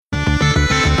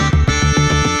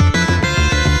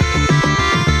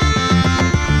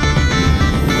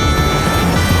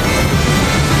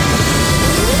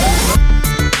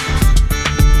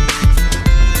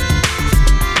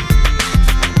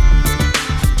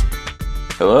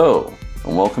Hello,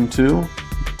 and welcome to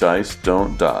Dice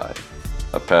Don't Die,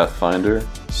 a Pathfinder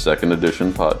 2nd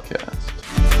Edition podcast.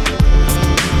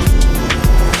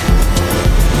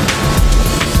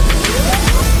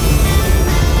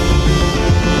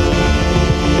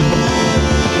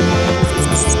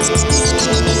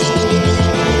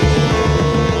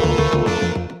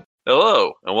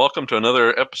 Hello, and welcome to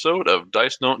another episode of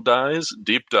Dice Don't Die's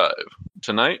Deep Dive.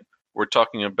 Tonight, we're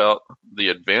talking about the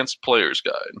Advanced Player's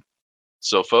Guide.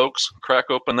 So folks,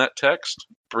 crack open that text,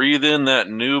 breathe in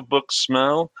that new book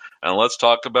smell, and let's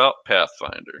talk about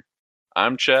Pathfinder.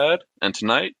 I'm Chad, and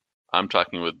tonight, I'm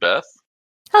talking with Beth.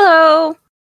 Hello.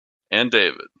 And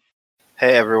David.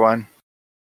 Hey everyone.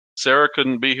 Sarah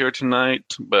couldn't be here tonight,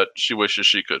 but she wishes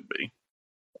she could be.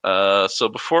 So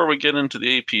before we get into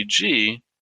the APG,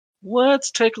 let's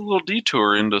take a little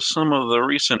detour into some of the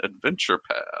recent adventure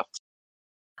paths.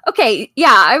 Okay,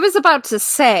 yeah, I was about to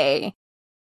say,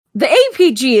 the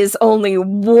APG is only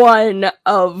one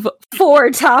of 4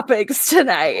 topics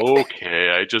tonight. Okay,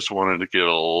 I just wanted to get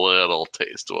a little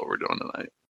taste of what we're doing tonight.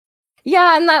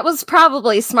 Yeah, and that was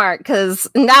probably smart, because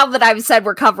now that I've said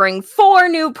we're covering 4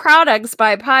 new products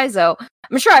by Paizo,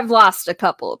 I'm sure I've lost a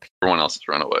couple. Everyone else has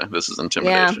run away. This is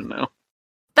intimidation now.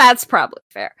 That's probably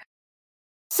fair.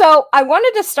 So, I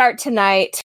wanted to start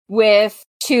tonight with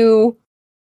 2,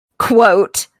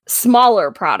 quote,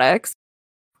 smaller products.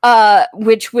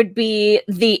 Which would be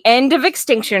the end of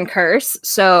Extinction Curse,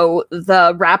 so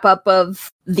the wrap-up of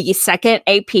the second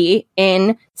AP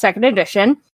in 2nd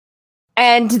edition,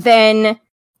 and then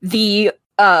the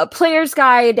Player's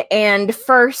Guide and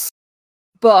first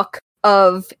book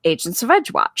of Agents of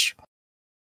Edgewatch,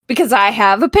 because I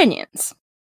have opinions.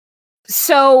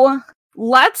 So,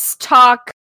 let's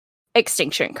talk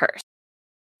Extinction Curse.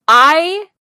 I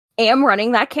am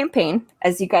running that campaign,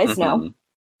 as you guys know.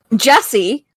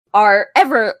 Jesse, our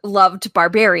ever-loved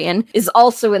barbarian, is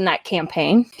also in that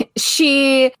campaign.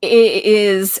 She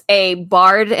is a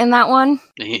bard in that one.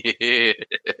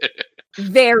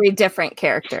 Very different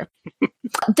character.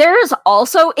 There's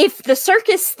also, if the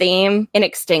circus theme in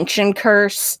Extinction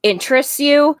Curse interests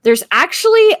you, there's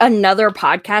actually another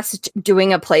podcast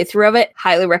doing a playthrough of it.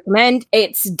 Highly recommend.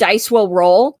 It's Dice Will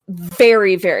Roll.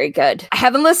 Very, very good. I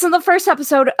haven't listened to the first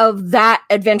episode of that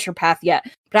adventure path yet,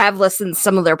 but I have listened to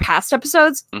some of their past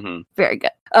episodes. Very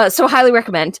good. So highly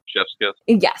recommend. Chef's kiss.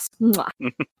 Yes.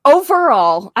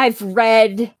 Overall, I've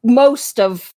read most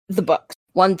of the books,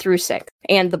 1 through 6,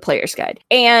 and the Player's Guide.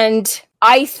 And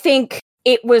I think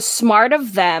it was smart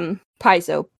of them,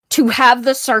 Paizo, to have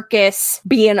the circus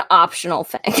be an optional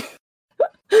thing.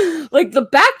 Like, the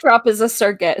backdrop is a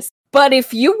circus, but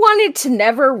if you wanted to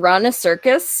never run a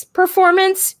circus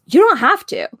performance, you don't have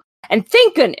to. And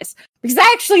thank goodness, because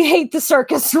I actually hate the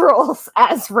circus rules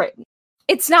as written.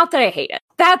 It's not that I hate it.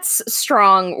 That's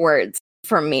strong words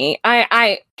for me.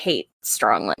 I hate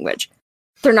strong language.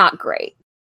 They're not great.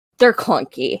 They're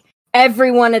clunky.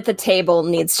 Everyone at the table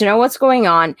needs to know what's going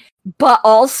on, but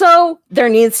also there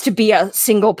needs to be a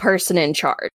single person in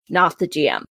charge, not the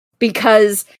GM.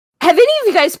 Because have any of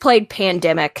you guys played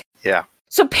Pandemic? Yeah.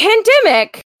 So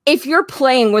Pandemic, if you're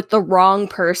playing with the wrong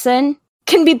person,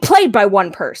 can be played by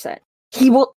one person. He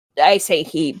will, I say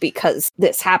he because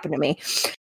this happened to me,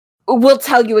 will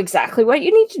tell you exactly what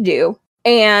you need to do.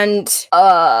 And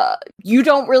you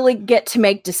don't really get to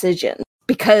make decisions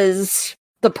because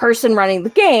the person running the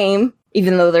game,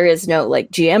 even though there is no like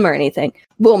GM or anything,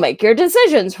 will make your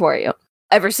decisions for you.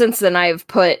 Ever since then, I've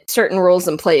put certain rules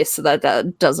in place so that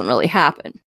that doesn't really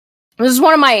happen. This is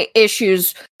one of my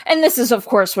issues, and this is, of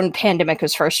course, when Pandemic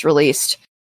was first released.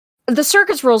 The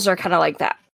circus rules are kind of like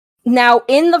that. Now,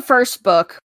 in the first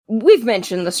book, we've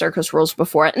mentioned the circus rules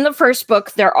before. In the first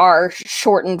book, there are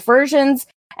shortened versions,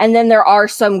 and then there are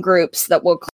some groups that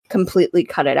will completely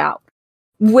cut it out.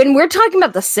 When we're talking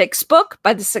about the 6th book,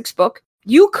 by the 6th book,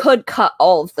 you could cut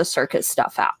all of the circus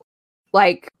stuff out.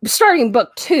 Like, starting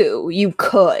book 2, you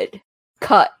could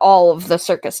cut all of the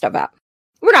circus stuff out.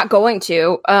 We're not going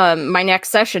to. My next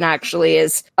session, actually,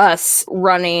 is us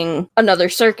running another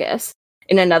circus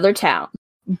in another town.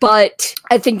 But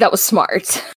I think that was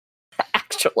smart,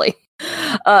 actually,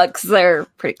 because they're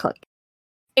pretty clunky.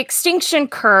 Extinction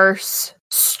Curse,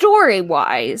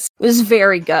 story-wise, was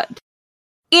very good.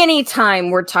 Anytime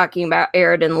we're talking about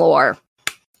Aroden lore,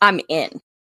 I'm in,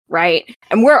 right?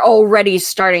 And we're already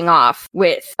starting off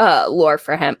with lore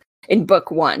for him in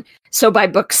book 1. So by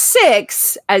book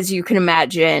 6, as you can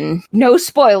imagine, no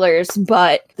spoilers,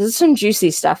 but there's some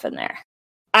juicy stuff in there.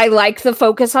 I like the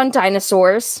focus on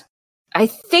dinosaurs. I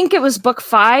think it was book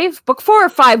 5. Book 4 or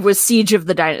 5 was Siege of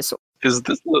the Dinosaurs. Is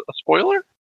this a spoiler?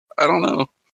 I don't know.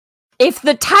 If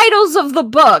the titles of the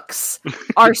books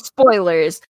are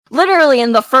spoilers, literally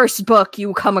in the first book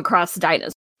you come across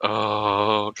dinosaurs.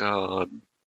 Oh, God.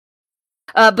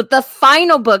 But the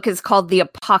final book is called The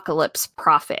Apocalypse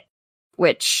Prophet,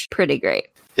 which pretty great.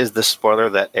 Is the spoiler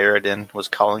that Aridin was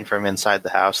calling from inside the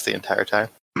house the entire time?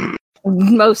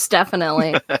 Most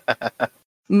definitely.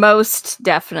 Most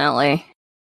definitely.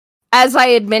 As I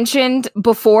had mentioned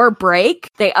before break,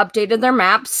 they updated their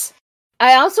maps.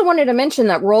 I also wanted to mention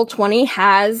that Roll20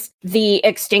 has the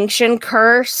Extinction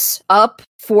Curse up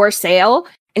for sale.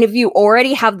 And if you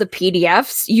already have the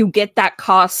PDFs, you get that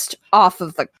cost off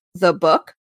of the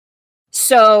book.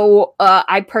 So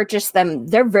I purchased them.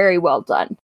 They're very well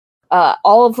done.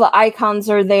 All of the icons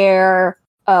are there.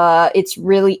 It's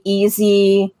really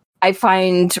easy. I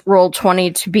find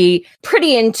Roll20 to be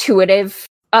pretty intuitive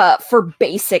for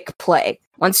basic play.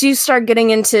 Once you start getting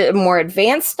into more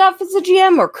advanced stuff as a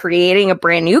GM or creating a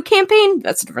brand new campaign,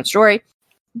 that's a different story.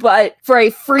 But for a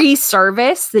free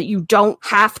service that you don't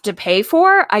have to pay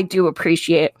for, I do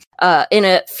appreciate. In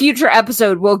a future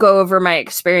episode, we'll go over my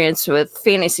experience with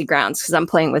Fantasy Grounds because I'm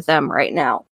playing with them right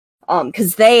now.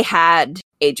 Because they had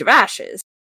Age of Ashes.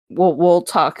 We'll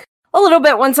talk a little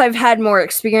bit once I've had more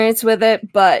experience with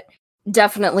it, but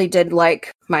definitely did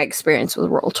like my experience with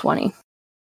Roll20.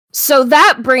 So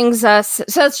that brings us,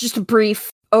 so that's just a brief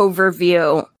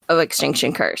overview of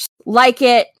Extinction Curse. Like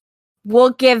it,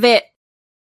 we'll give it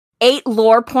 8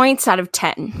 lore points out of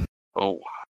 10. Oh.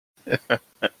 I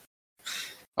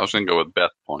was going to go with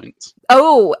Beth points.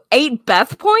 Oh, 8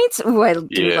 Beth points? Ooh, I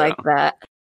do like that.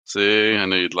 See, I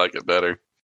knew you'd like it better.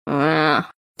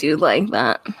 Do like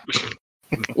that.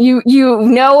 You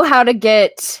know how to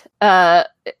get to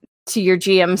your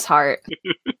GM's heart.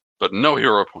 But no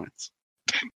hero points.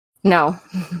 No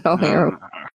hero.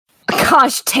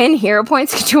 Gosh, 10 hero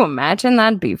points? Could you imagine?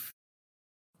 That'd be...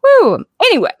 Woo!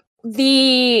 Anyway,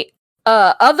 the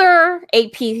other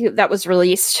AP that was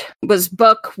released was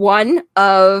book 1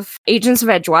 of Agents of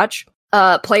Edgewatch.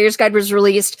 Player's Guide was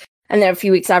released, and then a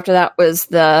few weeks after that was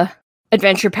the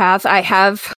Adventure Path. I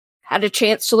have had a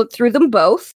chance to look through them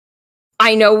both.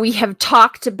 I know we have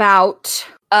talked about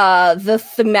the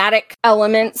thematic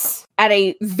elements at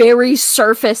a very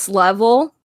surface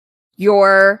level.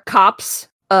 Your cops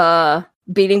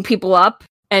beating people up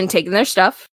and taking their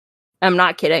stuff. I'm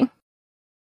not kidding.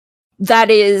 That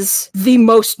is the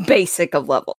most basic of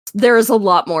levels. There is a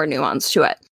lot more nuance to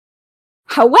it.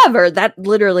 However, that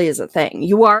literally is a thing.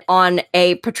 You are on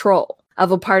a patrol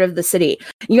of a part of the city.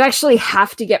 You actually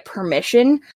have to get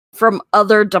permission from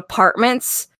other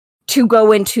departments to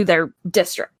go into their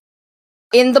district.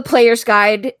 In the Player's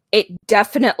Guide, it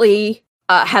definitely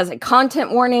has a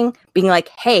content warning being like,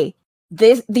 hey,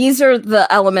 these are the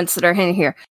elements that are in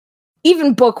here.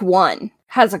 Even book 1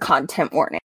 has a content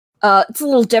warning. It's a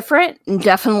little different and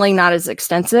definitely not as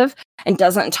extensive and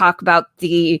doesn't talk about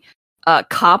the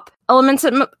cop elements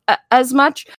as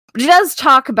much, but it does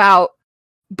talk about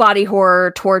body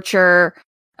horror, torture,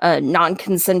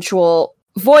 non-consensual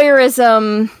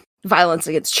voyeurism, violence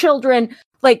against children.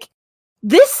 Like,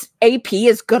 this AP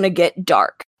is gonna get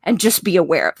dark, and just be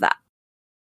aware of that.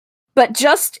 But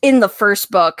just in the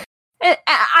first book,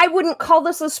 I wouldn't call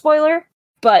this a spoiler,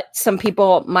 but some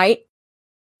people might.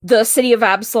 The city of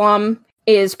Absalom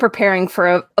is preparing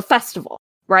for a festival,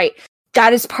 right?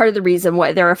 That is part of the reason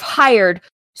why they have hired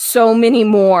so many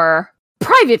more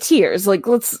privateers. Like,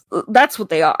 that's what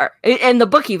they are. And the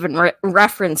book even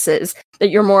references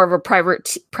that you're more of a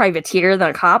privateer than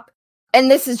a cop. And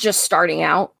this is just starting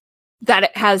out, that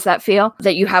it has that feel,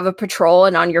 that you have a patrol,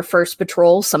 and on your first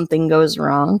patrol, something goes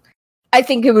wrong. I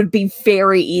think it would be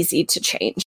very easy to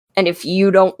change. And if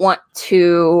you don't want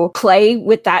to play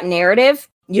with that narrative,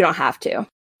 you don't have to.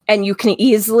 And you can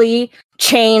easily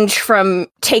change from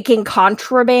taking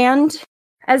contraband,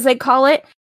 as they call it,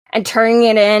 and turning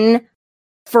it in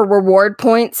for reward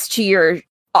points to your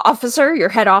officer, your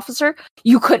head officer.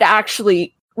 You could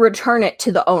actually return it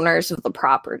to the owners of the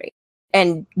property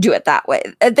and do it that way.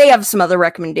 They have some other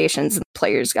recommendations in the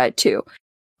Player's Guide too.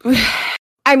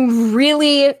 I'm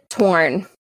really torn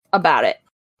about it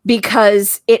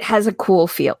because it has a cool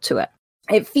feel to it.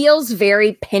 It feels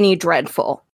very Penny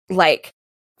Dreadful, like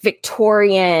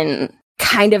Victorian,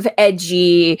 kind of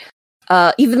edgy.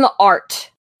 Even the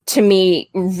art, to me,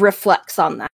 reflects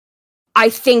on that. I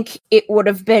think it would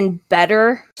have been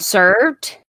better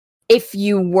served if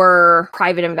you were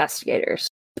private investigators.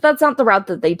 But that's not the route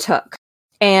that they took.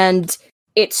 And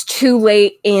it's too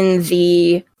late in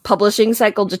the publishing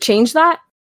cycle to change that.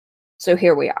 So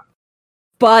here we are.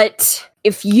 But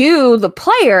if you, the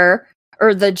player,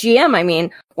 or the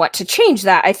GM, want to change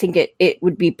that, I think it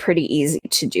would be pretty easy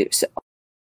to do so.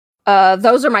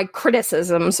 those are my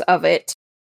criticisms of it.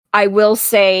 I will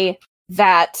say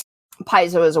that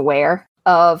Paizo is aware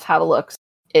of how it looks.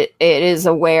 It is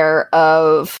aware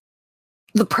of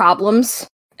the problems,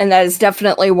 and that is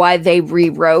definitely why they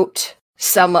rewrote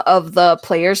some of the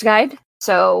player's guide.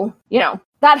 So,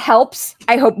 that helps.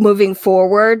 I hope moving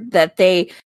forward that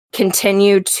they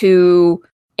continue to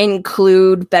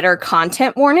include better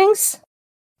content warnings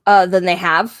than they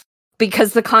have,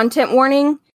 because the content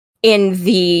warning in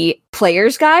the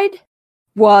player's guide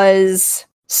was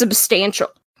substantial.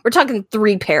 We're talking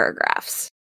 3 paragraphs,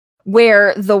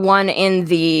 where the one in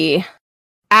the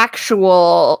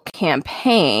actual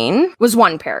campaign was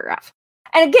 1 paragraph.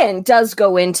 And again, does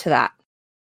go into that.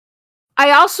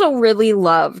 I also really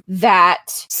loved that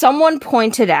someone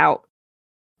pointed out,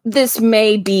 this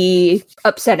may be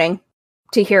upsetting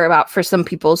to hear about for some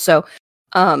people, so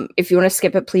if you want to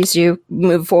skip it, please do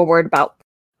move forward about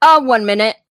 1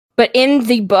 minute. But in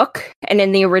the book and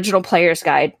in the original player's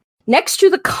guide, next to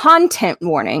the content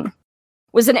warning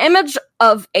was an image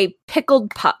of a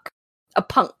pickled a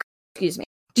punk. Excuse me.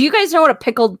 Do you guys know what a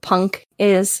pickled punk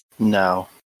is? No.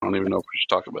 I don't even know if we should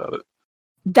talk about it.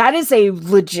 That is a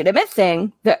legitimate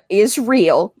thing that is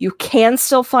real. You can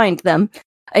still find them.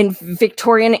 In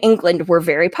Victorian England were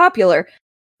very popular,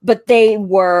 but they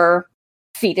were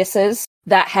fetuses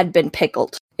that had been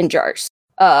pickled in jars,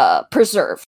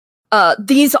 preserved.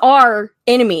 These are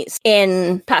enemies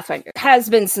in Pathfinder. Has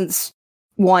been since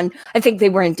 1. I think they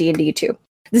were in D&D too.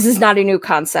 This is not a new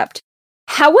concept.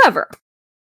 However,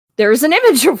 there's an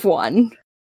image of one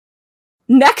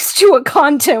next to a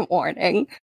content warning.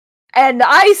 And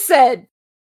I said,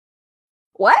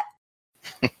 what?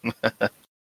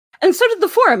 And so did the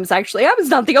forums, actually. I was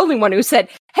not the only one who said,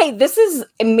 hey, this is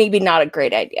maybe not a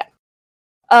great idea.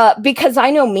 Because I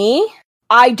know me,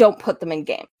 I don't put them in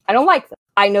game. I don't like them.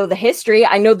 I know the history.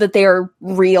 I know that they are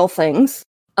real things.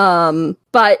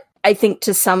 But I think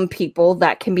to some people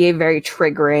that can be a very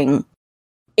triggering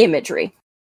imagery.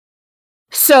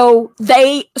 So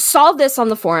they saw this on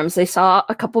the forums. They saw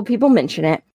a couple people mention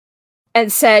it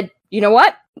and said, you know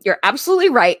what? You're absolutely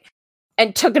right.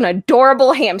 And took an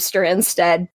adorable hamster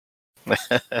instead.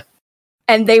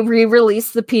 And they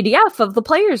re-released the PDF of the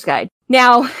player's guide.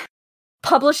 Now,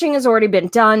 publishing has already been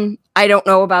done. I don't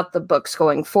know about the books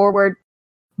going forward,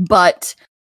 but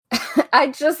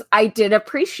I did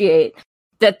appreciate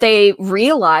that they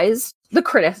realized the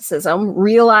criticism,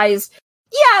 realized,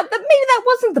 yeah, that maybe that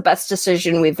wasn't the best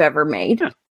decision we've ever made,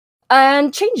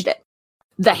 and changed it.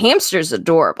 The hamster's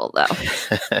adorable,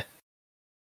 though.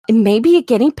 Maybe a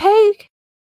guinea pig?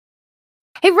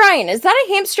 Hey, Ryan, is that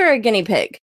a hamster or a guinea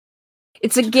pig?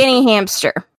 It's a guinea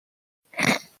hamster.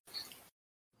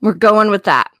 We're going with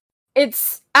that.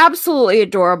 It's absolutely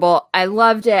adorable. I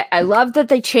loved it. I love that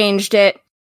they changed it.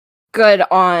 Good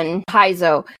on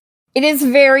Paizo. It is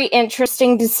very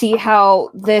interesting to see how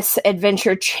this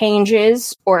adventure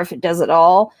changes, or if it does at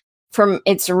all, from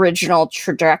its original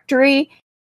trajectory.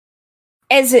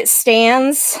 As it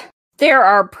stands, there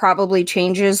are probably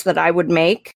changes that I would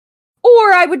make,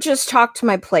 or I would just talk to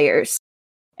my players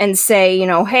and say,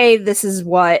 hey, this is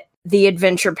what the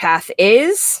adventure path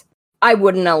is. I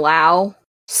wouldn't allow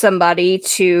somebody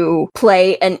to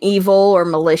play an evil or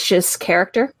malicious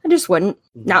character. I just wouldn't.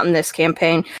 Not in this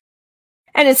campaign.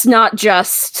 And it's not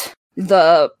just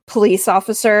the police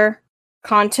officer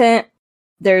content.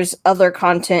 There's other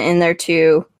content in there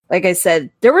too. Like I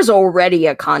said, there was already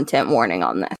a content warning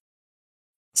on this.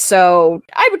 So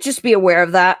I would just be aware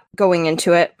of that going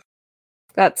into it.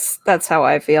 That's how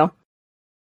I feel.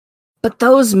 But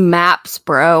those maps,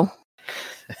 bro.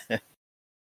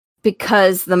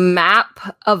 Because the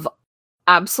map of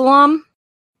Absalom,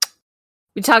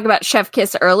 we talked about Chef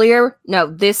Kiss earlier. No,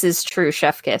 this is true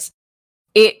Chef Kiss.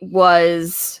 It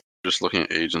was... Just looking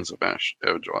at Agents of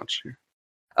Edgewatch here.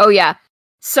 Oh, yeah.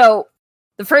 So,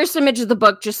 the first image of the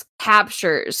book just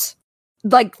captures,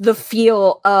 the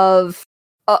feel of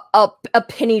a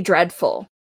Penny Dreadful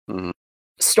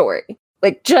story.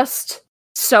 Just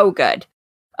so good.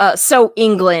 So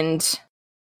England.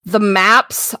 The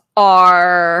maps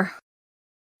are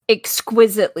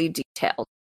exquisitely detailed.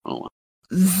 Oh.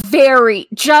 Very,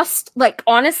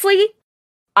 honestly,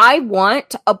 I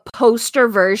want a poster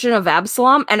version of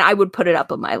Absalom, and I would put it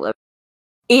up in my living room.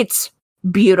 It's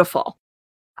beautiful.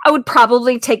 I would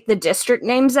probably take the district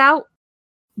names out,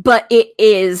 but it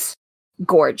is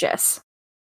gorgeous.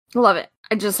 Love it.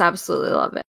 I just absolutely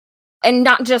love it. And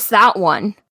not just that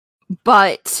one,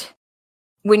 but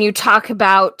when you talk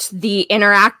about the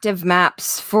interactive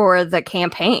maps for the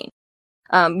campaign,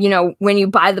 when you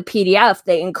buy the PDF,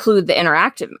 they include the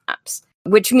interactive maps.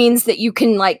 which means that you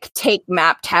can like take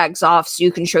map tags off so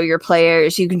you can show your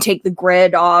players. You can take the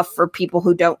grid off for people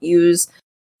who don't use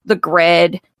the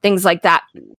grid, things like that.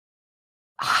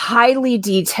 Highly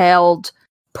detailed,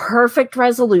 perfect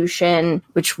resolution,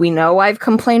 which we know I've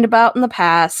complained about in the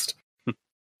past.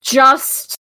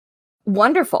 Just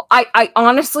wonderful. I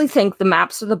honestly think the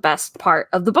maps are the best part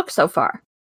of the book so far.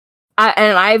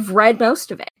 And I've read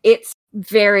most of it. It's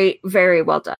very, very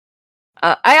well done.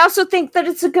 I also think that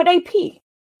it's a good AP.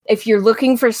 If you're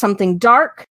looking for something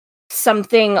dark,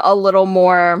 something a little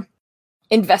more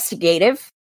investigative,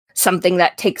 something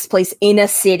that takes place in a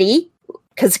city,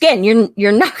 because again,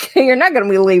 you're not going to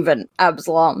be leaving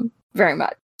Absalom very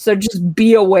much. So just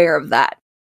be aware of that.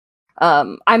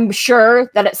 I'm sure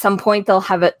that at some point they'll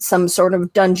have some sort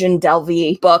of dungeon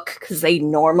delvey book, because they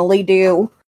normally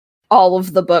do. All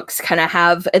of the books kind of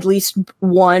have at least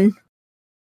one.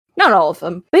 Not all of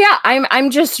them. But yeah,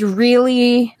 I'm just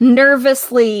really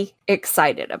nervously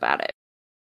excited about it.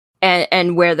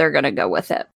 And where they're going to go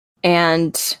with it.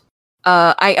 And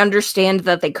I understand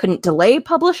that they couldn't delay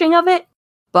publishing of it,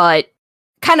 but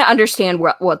kind of understand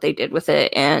what they did with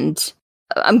it. And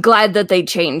I'm glad that they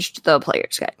changed the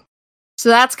player's guide. So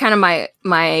that's kind of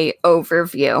my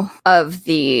overview of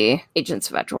the Agents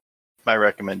of Edgeworth. My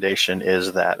recommendation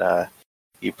is that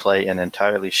you play an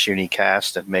entirely Shuni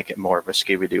cast and make it more of a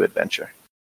Scooby-Doo adventure.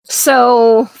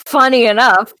 So, funny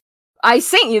enough, I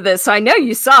sent you this, so I know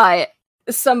you saw it.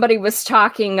 Somebody was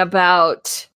talking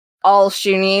about all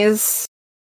Shunis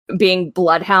being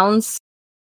bloodhounds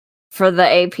for the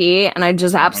AP, and I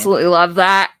just absolutely love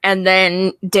that. And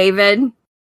then, David,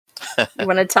 you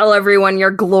want to tell everyone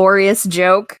your glorious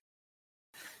joke?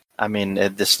 I mean,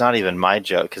 it's not even my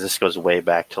joke, because this goes way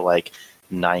back to, like,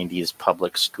 90s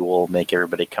public school, make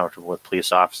everybody comfortable with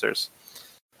police officers.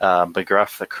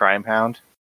 McGruff the crime hound,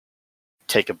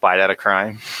 take a bite out of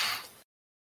crime.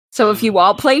 So if you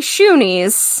all play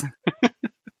Shunies,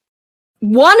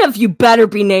 one of you better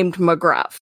be named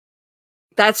McGruff.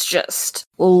 That's just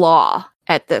law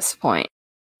at this point.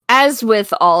 As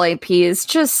with all APs,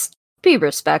 just be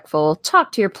respectful,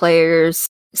 talk to your players,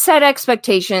 set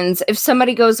expectations. If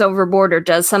somebody goes overboard or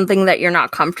does something that you're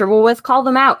not comfortable with, call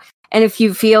them out. And if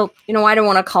you feel, I don't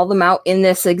want to call them out in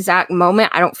this exact moment,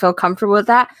 I don't feel comfortable with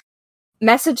that,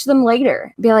 message them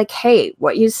later. Be like, hey,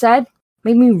 what you said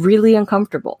made me really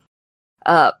uncomfortable.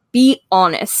 Be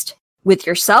honest with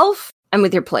yourself and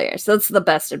with your players. That's the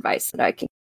best advice that I can.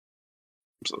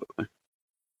 Absolutely.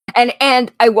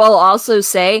 And I will also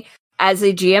say, as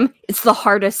a GM, it's the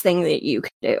hardest thing that you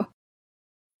can do.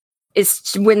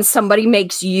 Is when somebody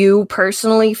makes you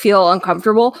personally feel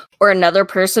uncomfortable, or another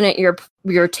person at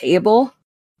your table,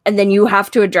 and then you have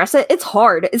to address it. It's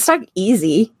hard. It's not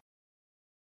easy,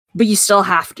 but you still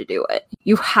have to do it.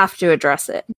 You have to address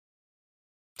it.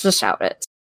 Just shout it.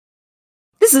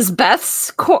 This is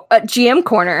Beth's GM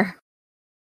corner.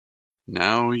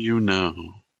 Now you know.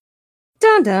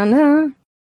 Dun dun dun.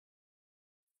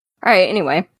 All right.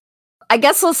 Anyway, I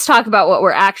guess let's talk about what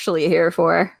we're actually here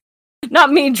for.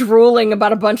 Not me drooling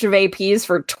about a bunch of APs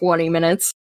for 20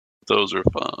 minutes. Those are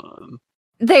fun.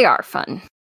 They are fun.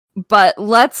 But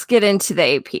let's get into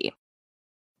the AP.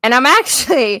 And I'm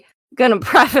actually going to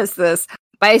preface this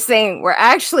by saying we're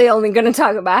actually only going to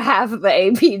talk about half of the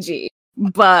APG.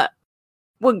 But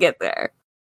we'll get there.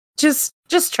 Just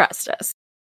trust us.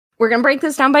 We're going to break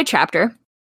this down by chapter.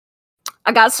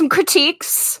 I got some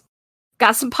critiques.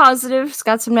 Got some positives.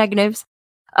 Got some negatives.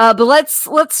 But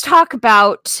let's talk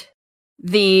about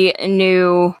the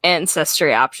new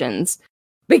ancestry options,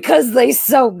 because they're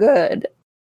so good.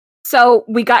 So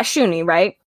we got Shuni,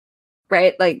 right?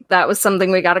 Like that was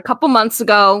something we got a couple months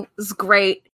ago. It was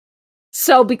great.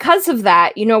 So because of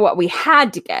that, you know what we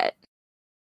had to get?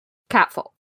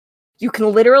 Catfolk. You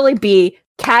can literally be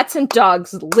cats and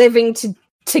dogs living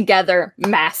together,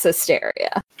 mass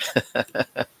hysteria.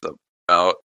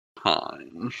 About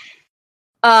time.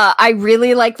 I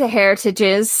really like the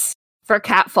heritages for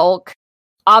catfolk.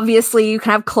 Obviously, you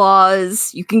can have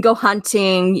claws, you can go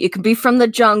hunting, you can be from the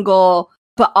jungle,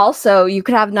 but also you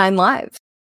could have 9 lives.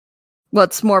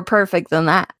 What's more perfect than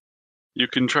that? You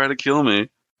can try to kill me,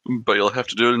 but you'll have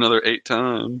to do it another 8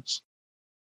 times.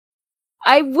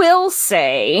 I will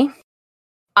say,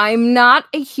 I'm not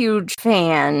a huge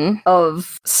fan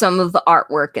of some of the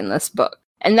artwork in this book.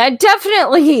 And that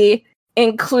definitely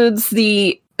includes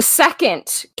the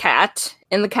second cat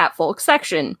in the catfolk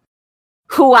section,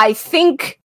 who I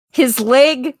think his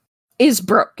leg is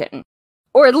broken.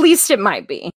 Or at least it might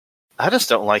be. I just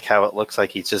don't like how it looks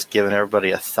like he's just giving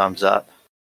everybody a thumbs up.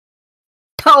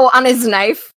 Oh, on his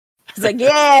knife? He's like,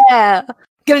 yeah!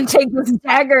 gonna take this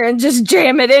dagger and just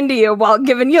jam it into you while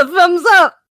giving you a thumbs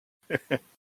up.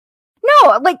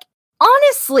 No, like,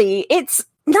 honestly, it's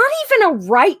not even a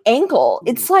right angle.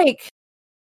 It's like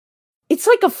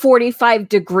a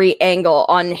 45-degree angle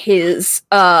on his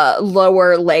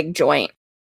lower leg joint.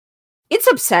 It's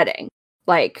upsetting.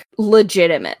 Like,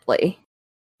 legitimately.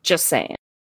 Just saying.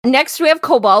 Next, we have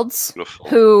kobolds,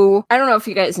 who, I don't know if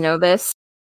you guys know this.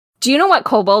 Do you know what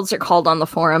kobolds are called on the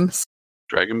forums?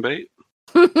 Dragon bait?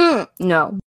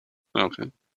 No.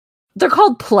 Okay. They're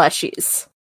called plushies.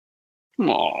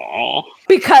 Aww.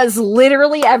 Because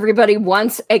literally everybody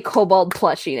wants a kobold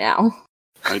plushie now.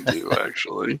 I do,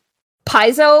 actually.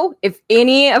 Paizo, if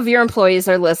any of your employees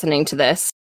are listening to this,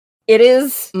 it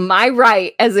is my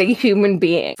right as a human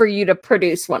being for you to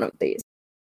produce one of these.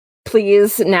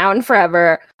 Please, now and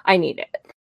forever, I need it.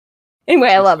 Anyway,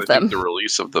 I love them. The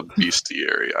release of the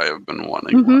bestiary I have been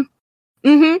wanting.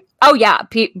 Oh yeah,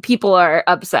 people are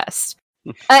obsessed.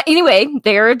 Anyway,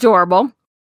 they're adorable.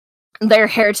 Their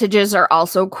heritages are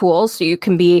also cool, so you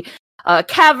can be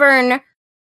cavern,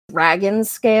 dragon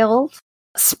scaled,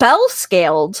 spell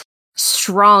scaled,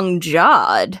 strong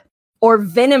jawed, or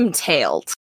venom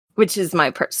tailed, which is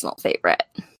my personal favorite.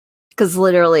 Because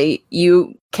literally,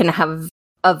 you can have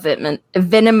a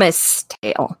venomous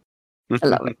tail. I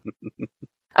love it.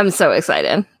 I'm so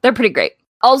excited. They're pretty great.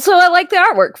 Also, I like the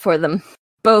artwork for them.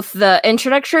 Both the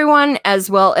introductory one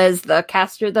as well as the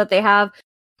caster that they have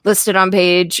listed on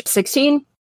page 16.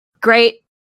 Great.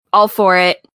 All for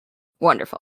it.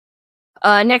 Wonderful.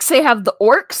 Next, they have the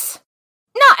orcs.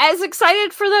 Not as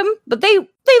excited for them, but they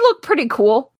look pretty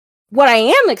cool. What I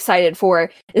am excited for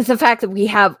is the fact that we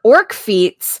have orc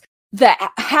feats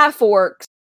that half orcs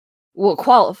will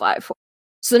qualify for.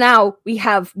 So now we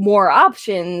have more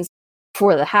options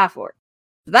for the half orc.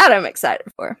 That I'm excited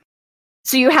for.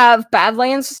 So you have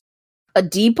Badlands, a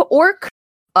deep orc,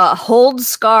 a hold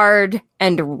scarred,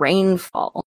 and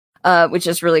rainfall, which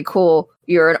is really cool.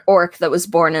 You're an orc that was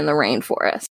born in the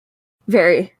rainforest.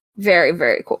 Very, very,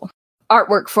 very cool.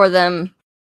 Artwork for them,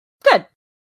 good.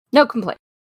 No complaint.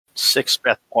 6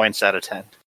 Beth points out of 10.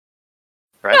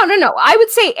 Right? No. I would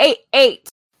say 8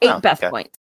 Oh, Beth okay.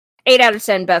 points. 8 out of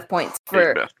 10 Beth points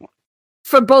Beth points.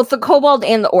 for both the kobold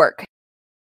and the orc.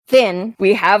 Then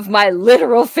we have my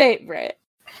literal favorite.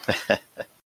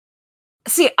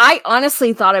 See, I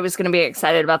honestly thought I was going to be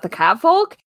excited about the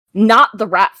catfolk, not the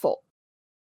ratfolk.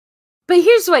 But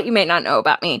here's what you may not know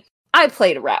about me. I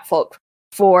played a ratfolk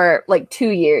for like 2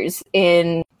 years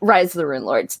in Rise of the Rune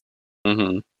Lords.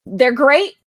 Mm-hmm. They're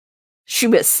great. She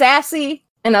was sassy,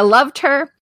 and I loved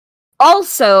her.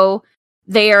 Also,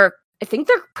 I think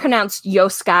they're pronounced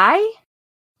yokai?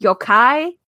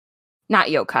 Yokai? Not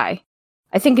yokai.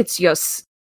 I think it's I think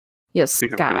I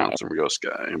Yoskai. pronounced him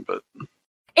Yoskai, but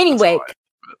Anyway,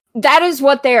 that is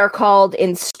what they are called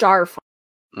in Starfall.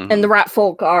 mm-hmm. And the rat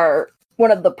folk are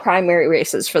one of the primary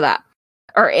races for that.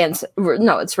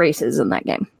 No, it's races in that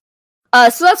game.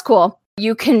 So that's cool.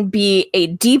 You can be a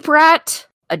deep rat,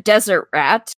 a desert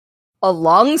rat, a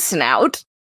long snout,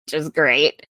 which is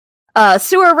great, a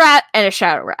sewer rat, and a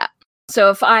shadow rat. So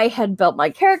if I had built my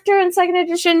character in 2nd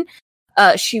edition,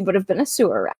 she would have been a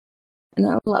sewer rat. And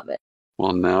I love it.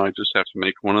 Well, now I just have to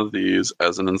make one of these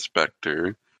as an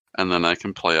inspector, and then I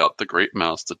can play out the Great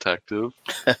Mouse Detective.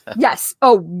 Yes.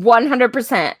 Oh,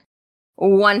 100%.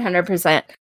 100%.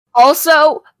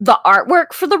 Also, the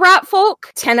artwork for the rat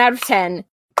folk, 10 out of 10.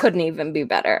 Couldn't even be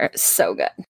better. So good.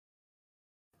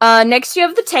 Next, you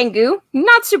have the Tengu.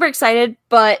 Not super excited,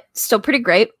 but still pretty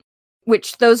great.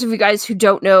 Which, those of you guys who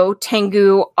don't know,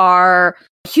 Tengu are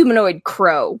humanoid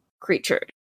crow creatures.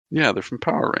 Yeah, they're from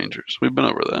Power Rangers. We've been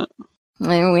over that.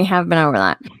 And we have been over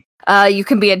that. You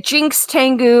can be a Jinx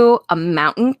Tengu, a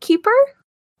Mountain Keeper,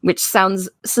 which sounds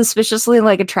suspiciously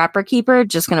like a Trapper Keeper.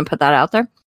 Just gonna put that out there.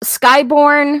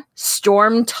 Skyborn,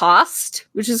 Storm Tossed,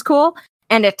 which is cool,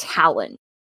 and a Talon.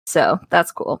 So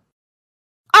that's cool.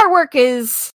 Artwork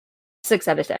is 6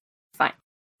 out of 10. Fine.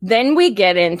 Then we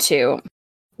get into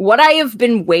what I have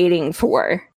been waiting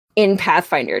for in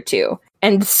Pathfinder 2.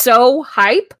 And so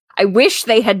hype. I wish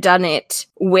they had done it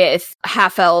with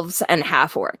half-elves and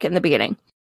half-orc in the beginning.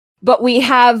 But we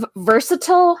have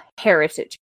versatile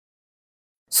heritage.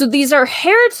 So these are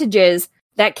heritages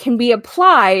that can be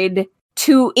applied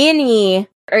to any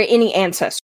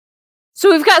ancestor.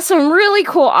 So we've got some really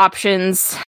cool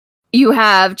options. You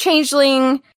have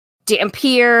Changeling,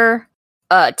 Dampier,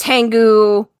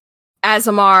 Tengu,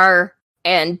 Azamar,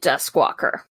 and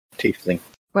Duskwalker. Tiefling.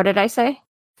 What did I say?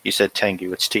 You said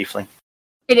Tengu, it's Tiefling.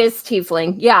 It is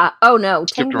Tiefling. Yeah. Oh no.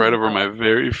 Skipped Tengu. right over my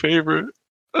very favorite.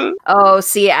 Oh,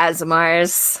 see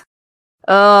Azamars.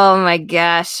 Oh my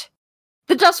gosh.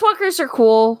 The Dustwalkers are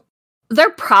cool. They're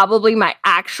probably my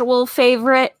actual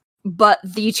favorite, but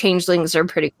the Changelings are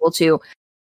pretty cool too.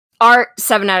 Art,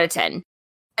 7 out of 10.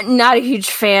 Not a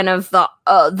huge fan of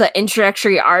the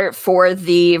introductory art for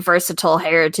the Versatile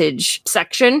Heritage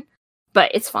section,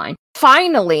 but it's fine.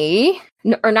 Finally,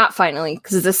 or not finally,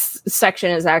 because this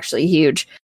section is actually huge.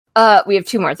 We have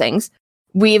 2 more things.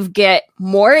 We get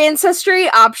more ancestry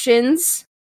options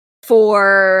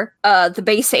for the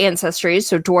base ancestries,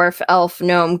 so dwarf, elf,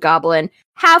 gnome, goblin,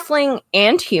 halfling,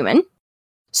 and human.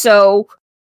 So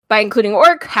by including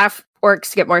orc, half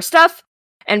orcs get more stuff,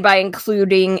 and by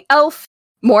including elf,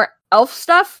 more elf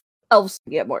stuff, elves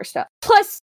get more stuff.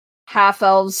 Plus, half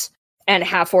elves and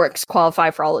half orcs qualify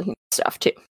for all the human stuff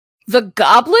too. The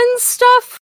goblin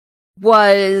stuff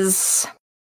was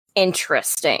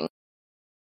interesting.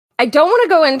 I don't want to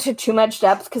go into too much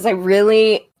depth because I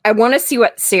want to see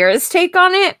what Sarah's take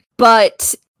on it,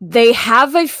 but they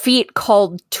have a feat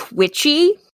called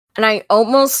Twitchy, and I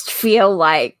almost feel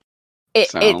like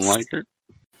it's like it.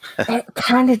 It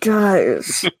kind of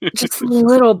does, just a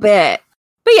little bit.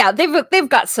 But yeah, they've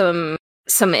got some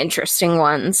interesting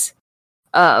ones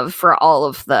for all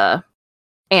of the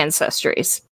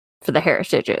ancestries for the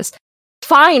heritages.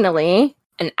 Finally,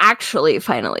 and actually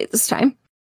finally this time,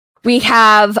 we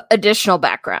have additional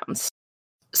backgrounds.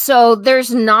 So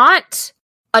there's not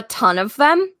a ton of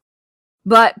them,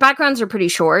 but backgrounds are pretty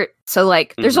short. So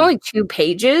like there's only 2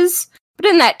 pages, but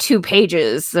in that 2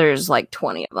 pages, there's like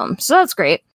 20 of them. So that's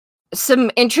great. Some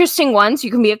interesting ones.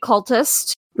 You can be a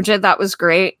cultist, which I thought was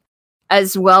great,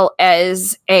 as well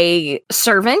as a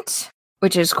servant,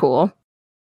 which is cool.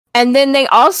 And then they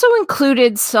also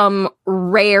included some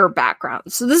rare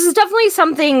backgrounds. So this is definitely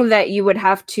something that you would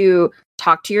have to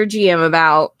talk to your GM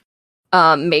about.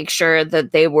 Make sure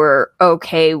that they were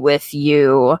okay with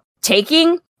you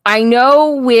taking. I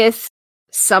know with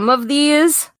some of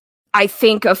these, I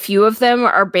think a few of them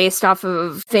are based off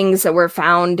of things that were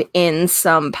found in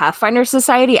some Pathfinder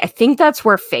Society. I think that's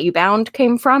where Feybound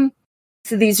came from.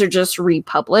 So these are just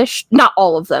republished. Not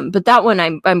all of them, but that one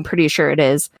I'm pretty sure it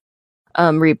is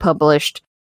republished.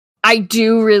 I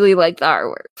do really like the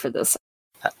artwork for this.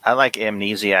 I like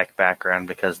Amnesiac background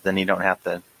because then you don't have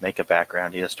to make a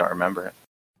background. You just don't remember it.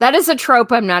 That is a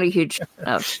trope I'm not a huge fan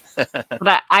of.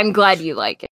 But I'm glad you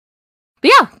like it.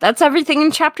 But yeah, that's everything in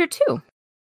chapter 2.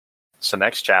 So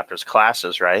next chapter is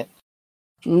classes, right?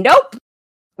 Nope.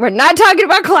 We're not talking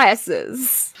about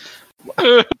classes.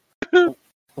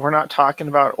 We're not talking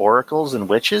about oracles and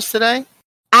witches today?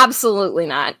 Absolutely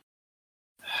not.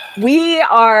 We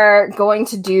are going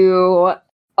to do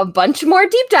a bunch more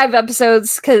deep dive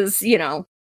episodes because,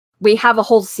 we have a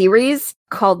whole series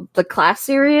called the class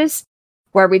series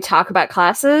where we talk about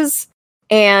classes.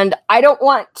 And I don't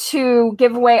want to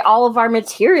give away all of our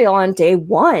material on day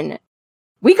 1.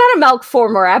 We gotta milk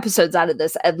 4 more episodes out of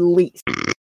this at least.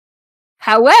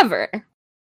 However,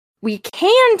 we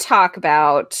can talk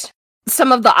about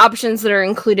some of the options that are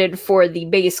included for the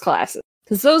base classes,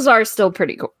 because those are still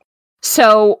pretty cool.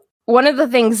 So one of the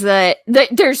things that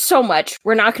there's so much,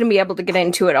 we're not going to be able to get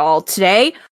into it all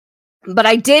today, but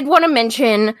I did want to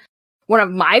mention one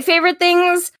of my favorite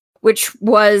things, which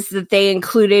was that they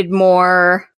included 2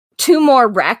 more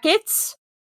rackets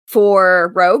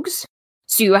for rogues.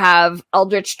 So you have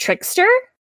Eldritch Trickster,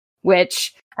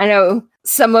 which I know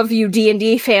some of you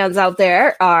D&D fans out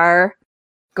there are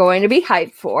going to be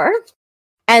hyped for.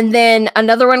 And then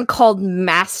another one called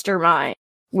Mastermind,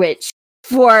 which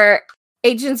for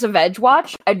Agents of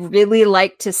Edgewatch, I'd really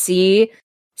like to see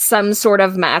some sort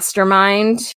of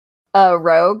Mastermind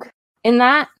rogue in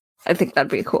that. I think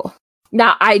that'd be cool.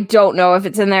 Now, I don't know if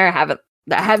it's in there.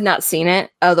 I have not seen it.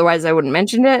 Otherwise, I wouldn't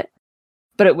mention it.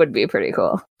 But it would be pretty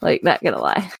cool. Like, not gonna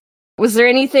lie. Was there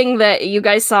anything that you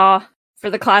guys saw for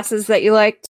the classes that you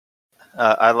liked?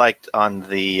 I liked on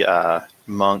the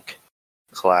monk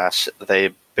class,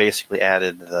 they basically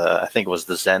added I think it was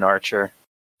the Zen Archer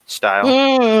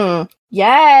style.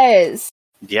 Yes!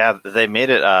 Yeah, they made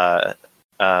it a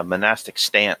monastic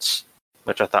stance,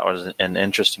 which I thought was an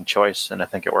interesting choice, and I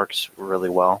think it works really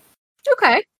well.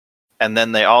 Okay. And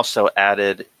then they also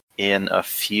added in a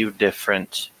few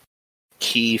different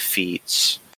key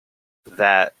feats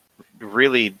that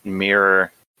really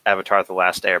mirror Avatar: The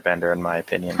Last Airbender, in my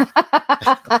opinion.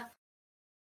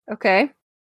 Okay.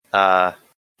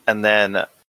 And then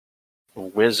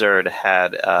Wizard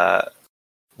had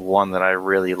one that I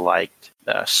really liked,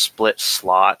 Split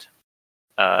Slot.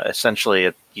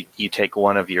 Essentially, you take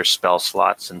one of your spell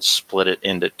slots and split it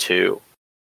into 2,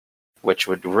 which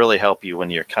would really help you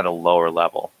when you're kind of lower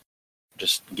level,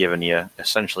 just giving you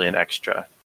essentially an extra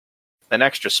an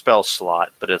extra spell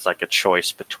slot, but it's like a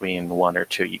choice between one or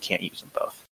two. You can't use them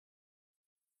both.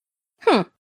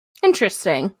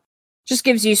 Interesting. Just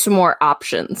gives you some more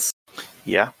options.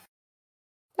 Yeah.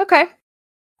 Okay.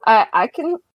 I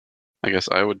can, I guess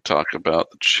I would talk about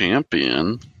the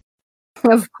champion.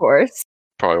 of course.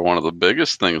 Probably one of the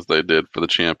biggest things they did for the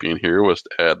champion here was to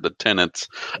add the tenets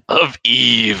of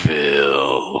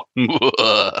evil.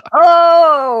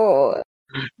 Oh!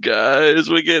 Guys,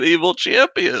 we get evil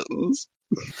champions.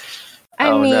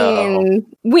 I mean,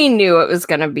 we knew it was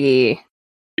going to be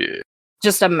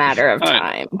just a matter of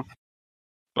time.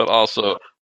 But also,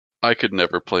 I could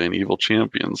never play an evil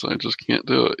champion, so I just can't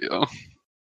do it,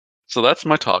 So that's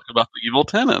my talk about the evil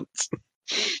tenets.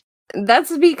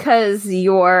 That's because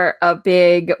you're a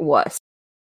big wuss.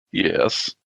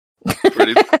 Yes.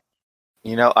 Pretty.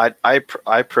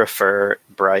 I prefer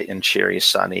bright and cheery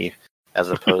Sunny as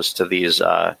opposed to these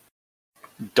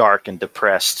dark and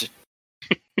depressed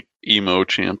emo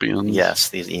champions. Yes,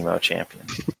 these emo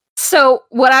champions. So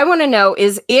what I want to know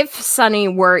is, if Sunny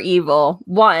were evil,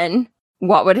 1,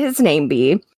 what would his name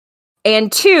be?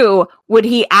 And 2, would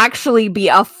he actually be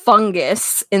a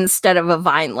fungus instead of a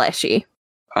vine leshy?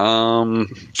 I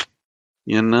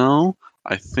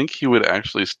think he would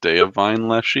actually stay a vine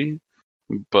leshy,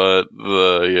 but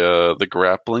the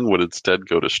grappling would instead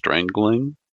go to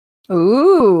strangling.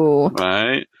 Ooh.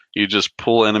 Right? You just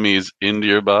pull enemies into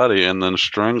your body and then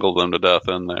strangle them to death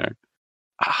in there.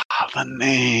 The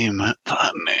name.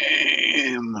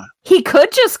 He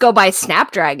could just go by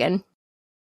Snapdragon.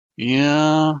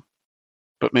 Yeah.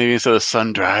 But maybe instead of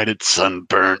sun-dried, it's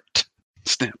sunburnt.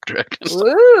 Snapdragon.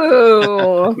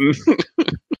 Ooh.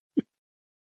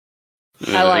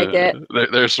 I like it.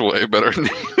 There's way better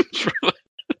names for that.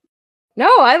 No,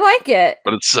 I like it.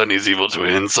 But it's Sunny's evil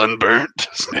twin, Sunburnt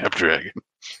Snapdragon.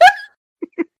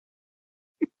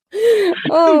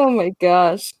 Oh my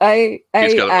gosh.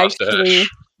 He's got a actually mustache.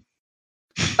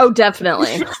 Oh,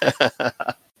 definitely.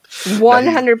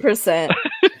 100%.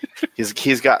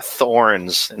 He's got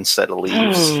thorns instead of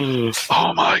leaves.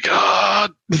 Oh my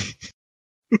god. I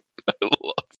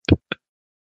love it.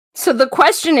 So the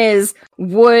question is,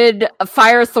 would a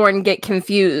Firethorn get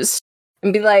confused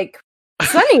and be like,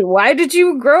 Sunny, why did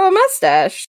you grow a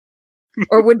mustache?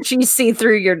 Or would she see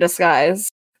through your disguise?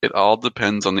 It all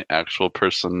depends on the actual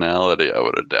personality I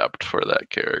would adapt for that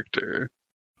character.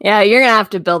 Yeah, you're gonna have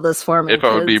to build this for me. If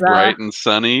I would be bright and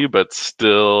sunny, but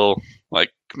still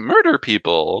like murder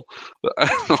people,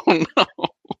 I don't know.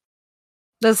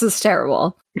 This is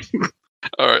terrible.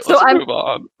 All right, So let's move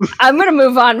on. I'm gonna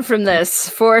move on from this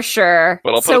for sure.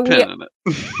 But I'll put a pin in it.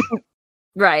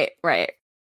 Right.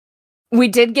 We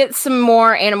did get some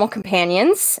more animal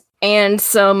companions and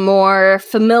some more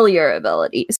familiar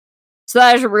abilities. So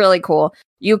that is really cool.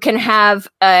 You can have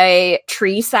a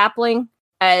tree sapling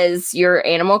as your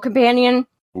animal companion.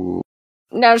 Ooh.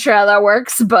 Not sure how that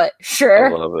works, but sure. I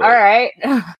love it. All right.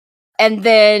 And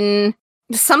then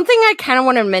something I kind of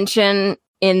want to mention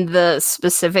in the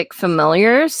specific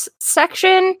familiars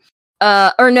section,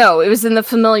 or no, it was in the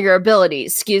familiar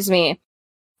abilities, excuse me,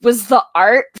 was the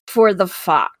art for the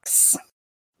fox.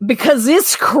 Because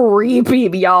it's creepy,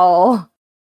 y'all.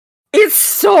 It's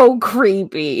so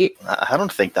creepy. I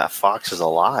don't think that fox is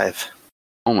alive.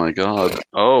 Oh my god.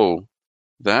 Oh,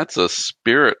 that's a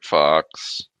spirit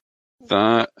fox. Is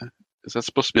that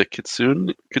supposed to be a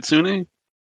kitsune? Kitsune?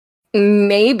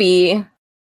 Maybe.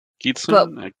 Kitsune? But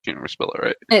I can't remember spell it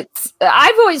right.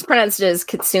 I've always pronounced it as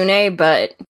kitsune,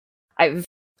 but I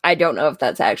don't know if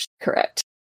that's actually correct.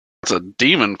 It's a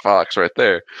demon fox right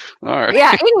there. All right.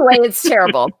 Yeah, anyway, it's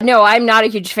terrible. No, I'm not a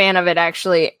huge fan of it,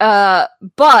 actually.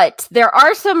 But there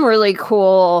are some really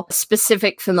cool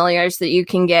specific familiars that you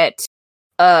can get,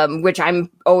 which I'm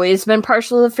always been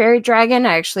partial to the fairy dragon.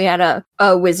 I actually had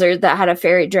a wizard that had a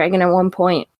fairy dragon at one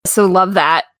point. So love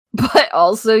that. But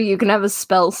also you can have a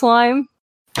spell slime,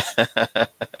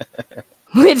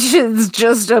 which is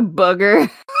just a booger.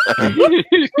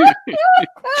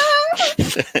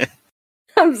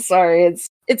 I'm sorry,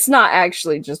 it's not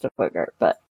actually just a booger,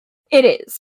 but it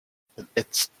is.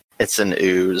 It's an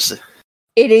ooze.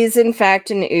 It is in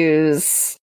fact an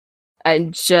ooze.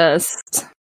 It's just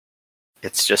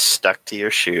stuck to your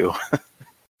shoe.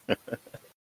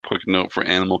 Quick note for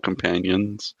animal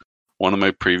companions. One of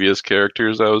my previous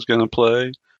characters I was going to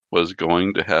play was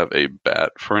going to have a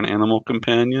bat for an animal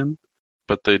companion,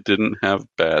 but they didn't have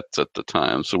bats at the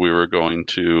time, so we were going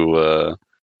to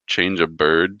change a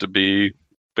bird to be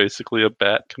basically a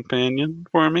bat companion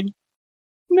for me.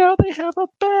 Now they have a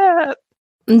bat.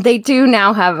 They do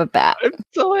now have a bat. I'm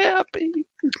so happy.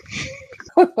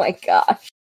 Oh my gosh.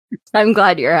 I'm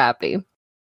glad you're happy.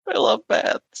 I love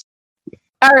bats.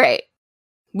 All right.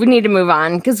 We need to move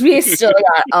on because we still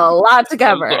got a lot to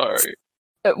cover. I'm sorry.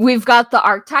 We've got the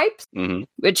archetypes, Mm-hmm.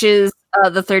 which is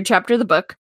the third chapter of the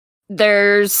book.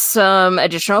 There's some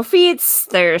additional feats.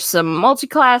 There's some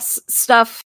multi-class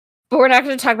stuff, but we're not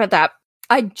going to talk about that.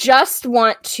 I just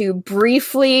want to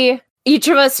briefly, each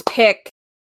of us pick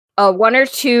one or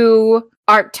two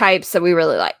archetypes that we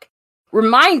really like.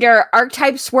 Reminder,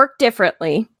 archetypes work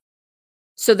differently.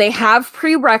 So they have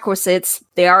prerequisites.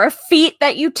 They are a feat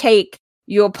that you take.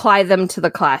 You apply them to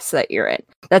the class that you're in.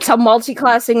 That's how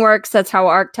multi-classing works. That's how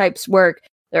archetypes work.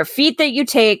 They're a feat that you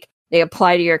take. They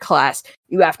apply to your class.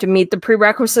 You have to meet the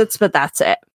prerequisites, but that's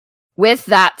it. With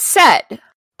that said,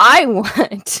 I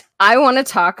want to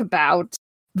talk about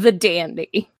the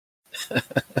dandy.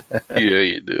 Yeah,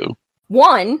 you do.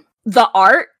 One, the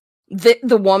art,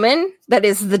 the woman that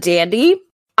is the dandy,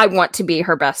 I want to be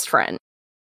her best friend.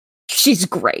 She's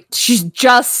great. She's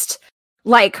just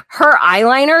like, her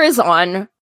eyeliner is on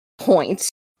point,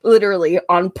 literally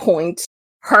on point.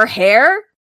 Her hair,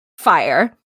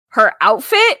 fire. Her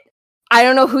outfit, I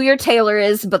don't know who your tailor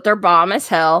is, but they're bomb as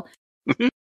hell.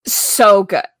 So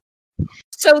good.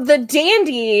 So the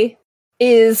dandy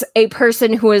is a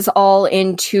person who is all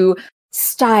into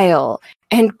style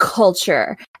and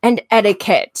culture and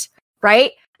etiquette,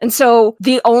 right? And so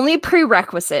the only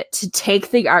prerequisite to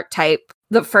take the archetype,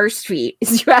 the first feat,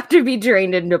 is you have to be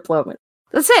trained in diplomacy.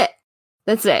 That's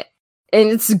it. And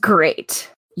it's great.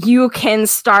 You can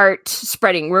start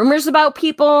spreading rumors about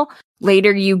people.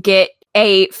 Later you get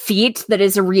a feat that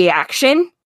is a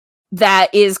reaction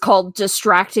that is called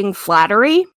distracting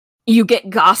flattery. You get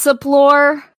gossip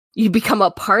lore. You become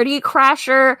a party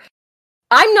crasher.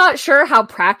 I'm not sure how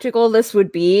practical this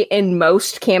would be in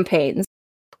most campaigns.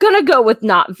 Gonna go with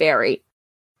not very.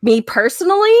 Me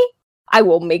personally, I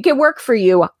will make it work for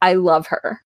you. I love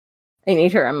her. I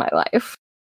need her in my life.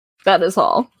 That is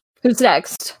all. Who's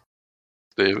next?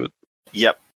 David.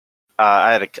 Yep.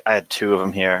 I had two of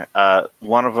them here.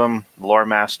 One of them, Lore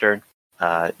Master.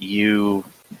 You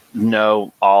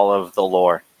know all of the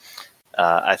lore.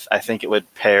 I think it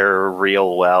would pair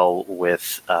real well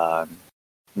with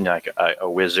like a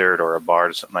wizard or a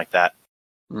bard or something like that.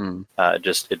 Mm.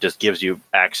 It just gives you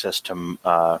access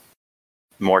to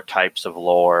more types of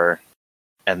lore.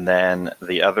 And then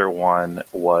the other one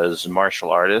was Martial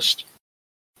Artist,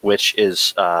 which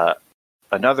is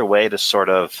another way to sort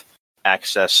of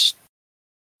access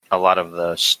a lot of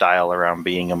the style around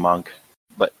being a monk,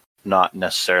 but not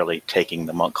necessarily taking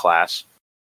the monk class.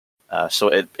 So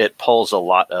it pulls a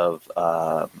lot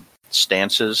of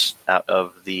stances out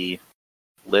of the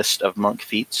list of monk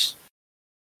feats.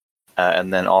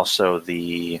 And then also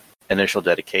the initial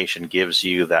dedication gives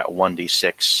you that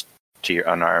 1d6 to your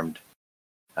unarmed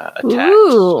attacks.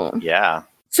 Ooh. Yeah.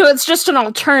 So it's just an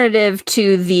alternative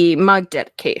to the monk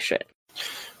dedication.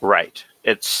 Right.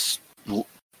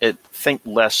 Think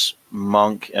less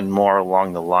monk and more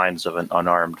along the lines of an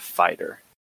unarmed fighter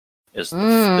is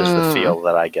the feel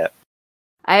that I get.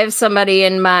 I have somebody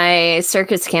in my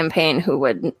circus campaign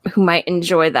who might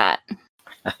enjoy that.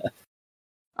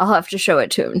 I'll have to show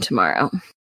it to him tomorrow.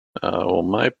 Well,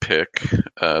 my pick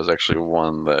is actually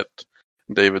one that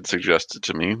David suggested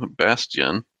to me,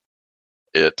 Bastion.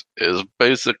 It is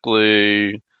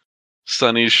basically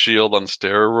Sunny's Shield on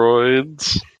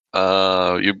steroids.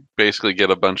 You basically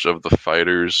get a bunch of the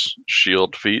fighter's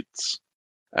shield feats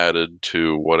added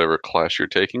to whatever class you're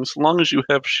taking, so long as you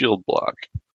have shield block.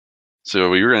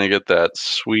 So you're going to get that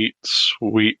sweet,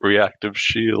 sweet reactive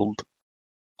shield.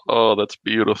 Oh, that's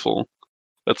beautiful.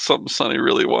 That's something Sunny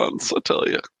really wants, I tell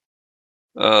you.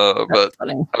 But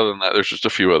funny. Other than that, there's just a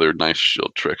few other nice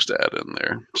shield tricks to add in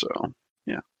there. So,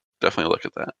 yeah, definitely look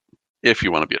at that if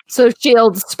you want to be. So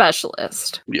shield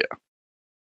specialist. Yeah.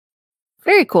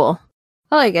 Very cool.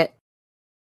 I like it.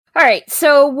 All right,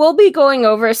 so we'll be going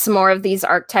over some more of these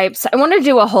archetypes. I want to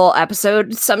do a whole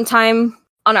episode sometime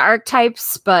on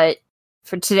archetypes, but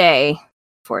for today,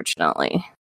 fortunately,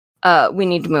 we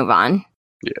need to move on.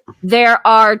 Yeah. There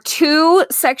are two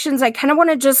sections I kind of want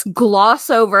to just gloss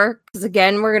over, because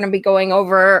again, we're going to be going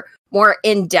over more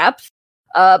in depth.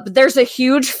 But there's a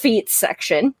huge feats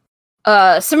section.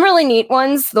 Some really neat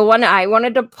ones. The one I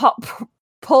wanted to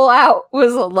pull out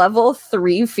was a level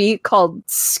 3 feat called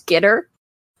Skitter.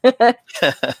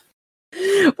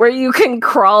 Where you can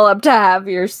crawl up to half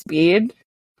your speed.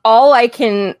 All I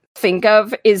can think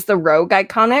of is the rogue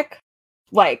iconic,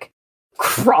 like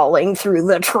crawling through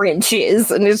the trenches,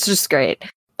 and it's just great.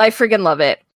 I friggin' love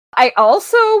it. I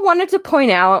also wanted to point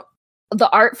out the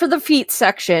art for the feet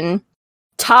section.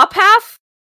 Top half,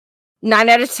 9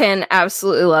 out of 10,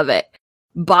 absolutely love it.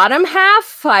 Bottom half,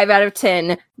 5 out of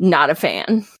 10, not a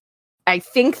fan. I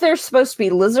think they're supposed to be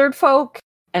lizard folk,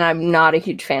 and I'm not a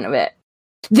huge fan of it.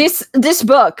 This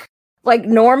book, like,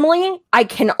 normally I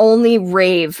can only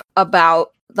rave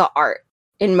about the art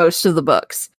in most of the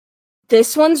books.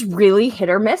 This one's really hit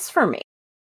or miss for me.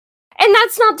 And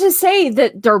that's not to say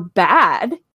that they're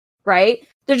bad, right?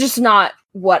 They're just not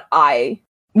what I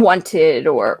wanted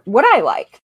or what I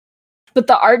like. But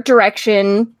the art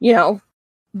direction, you know,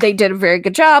 they did a very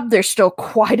good job. There's still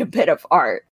quite a bit of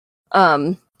art.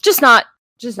 Just not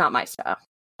my style.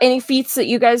 Any feats that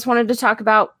you guys wanted to talk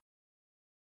about?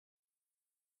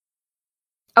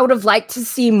 I would have liked to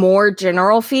see more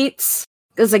general feats,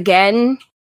 because again,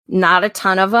 not a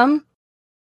ton of them.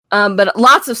 But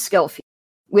lots of skill feats,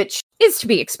 which is to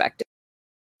be expected.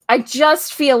 I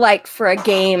just feel like for a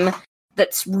game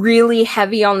that's really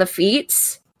heavy on the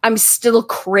feats, I'm still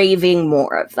craving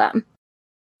more of them.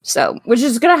 So, which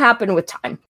is going to happen with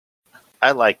time.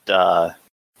 I liked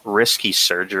risky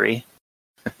surgery.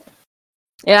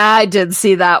 Yeah, I did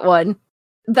see that one.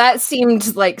 That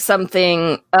seemed like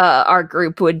something our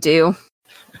group would do.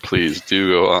 Please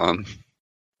do go on.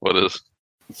 What is?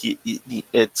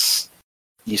 It's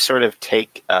you sort of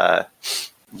take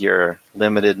your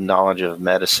limited knowledge of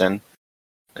medicine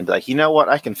and be like, you know what?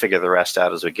 I can figure the rest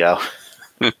out as we go.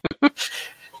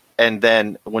 And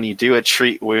then when you do a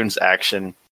treat wounds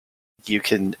action, you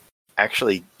can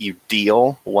you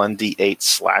deal 1d8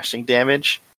 slashing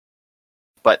damage,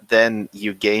 but then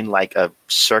you gain like a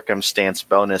circumstance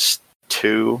bonus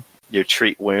to your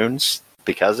treat wounds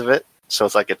because of it. So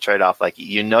it's like a trade-off. Like,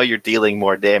 you know, you're dealing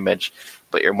more damage,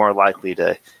 but you're more likely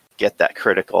to get that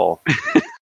critical.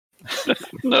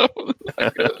 No.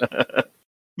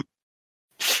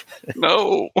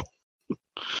 No.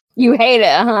 You hate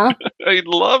it, huh? I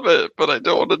love it, but I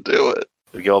don't want to do it.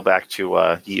 We go back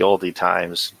to ye oldie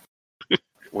times.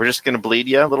 We're just going to bleed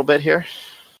you a little bit here.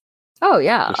 Oh,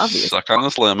 yeah, Just obviously. suck on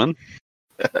this lemon.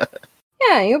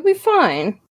 Yeah, you'll be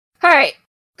fine. All right.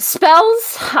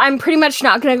 Spells, I'm pretty much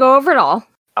not going to go over at all.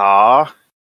 Ah,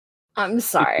 I'm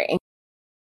sorry.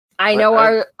 I know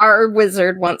our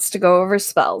wizard wants to go over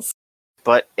spells.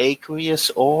 but aqueous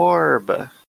orb.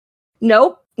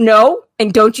 Nope, no,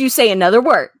 and don't you say another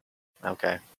word.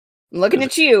 Okay. I'm looking Is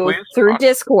at you it through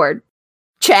Discord.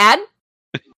 Chad,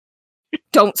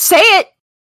 don't say it.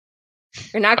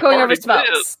 You're not going over already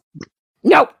spells.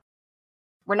 Nope.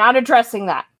 We're not addressing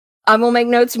that. I will make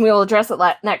notes and we will address it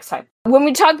next time. When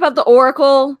we talk about the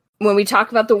Oracle, when we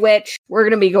talk about the Witch, we're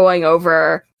going to be going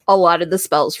over a lot of the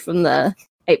spells from the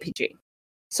APG.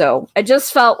 So I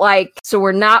just felt like, so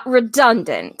we're not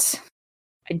redundant,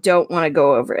 I don't want to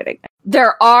go over it again.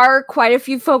 There are quite a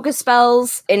few focus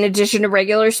spells in addition to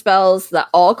regular spells that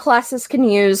all classes can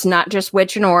use, not just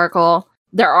Witch and Oracle.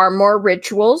 There are more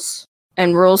rituals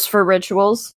and rules for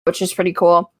rituals, which is pretty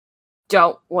cool.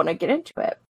 Don't want to get into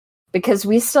it because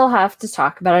we still have to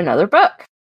talk about another book.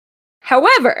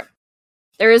 However,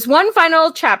 there is one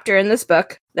final chapter in this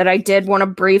book that I did want to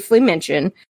briefly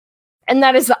mention, and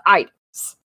that is the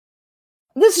items.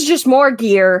 This is just more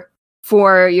gear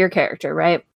for your character,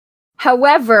 right?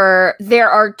 However, there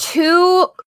are two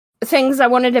things I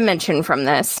wanted to mention from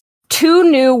this. Two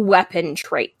new weapon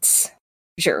traits,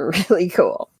 which are really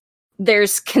cool.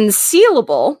 There's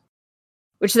concealable,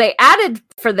 which they added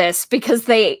for this because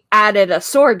they added a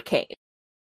sword cane.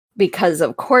 Because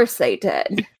of course they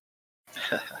did.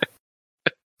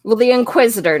 Well, the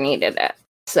Inquisitor needed it,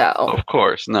 so... Of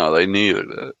course. No, they needed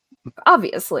it.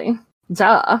 Obviously.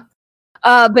 Duh.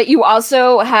 But you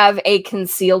also have a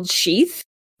concealed sheath,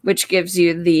 which gives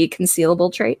you the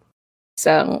concealable trait.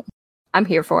 So, I'm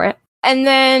here for it. And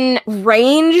then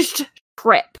ranged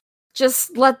trip.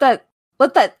 Just let that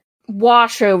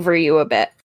wash over you a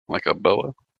bit. Like a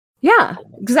boa. Yeah,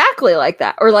 exactly like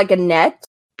that. Or like a net.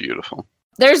 Beautiful.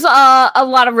 There's a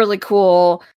lot of really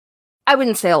cool... I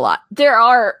wouldn't say a lot. There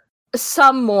are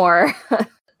some more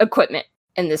equipment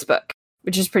in this book,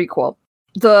 which is pretty cool.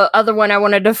 The other one I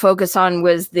wanted to focus on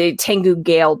was the Tengu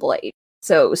Gale Blade.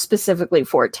 So specifically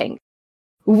for Tengu.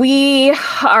 We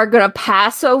are going to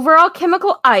pass over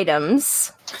alchemical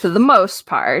items for the most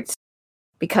part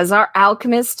because our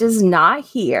alchemist is not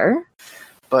here.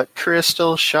 But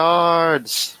crystal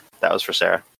shards. That was for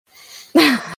Sarah.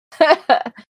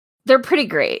 They're pretty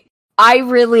great. I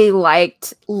really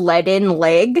liked Leaden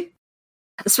Leg,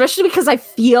 especially because I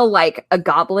feel like a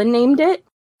goblin named it.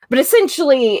 But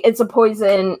essentially, it's a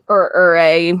poison, or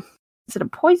a... Is it a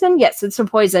poison? Yes, it's a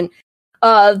poison.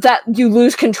 That you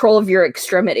lose control of your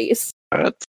extremities.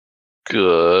 That's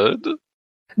good.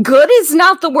 Good is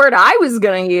not the word I was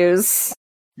going to use.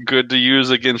 Good to use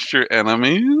against your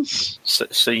enemies.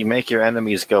 So you make your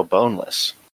enemies go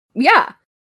boneless. Yeah.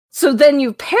 So then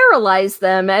you paralyze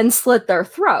them and slit their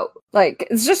throat. Like,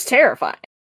 it's just terrifying.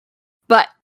 But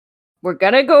we're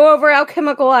gonna go over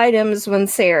alchemical items when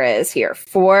Sarah is here,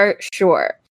 for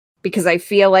sure. Because I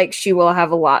feel like she will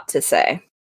have a lot to say.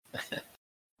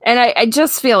 And I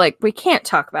just feel like we can't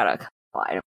talk about alchemical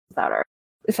items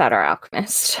without our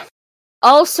alchemist.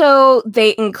 Also,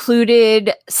 they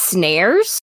included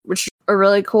snares, which are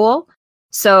really cool.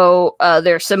 So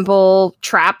they're simple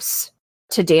traps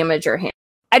to damage your hand.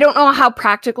 I don't know how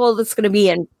practical that's going to be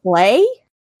in play,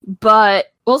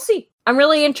 but we'll see. I'm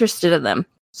really interested in them.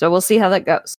 So we'll see how that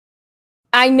goes.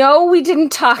 I know we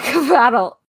didn't talk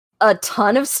about a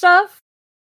ton of stuff,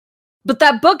 but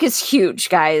that book is huge,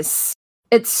 guys.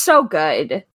 It's so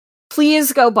good.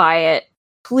 Please go buy it.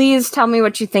 Please tell me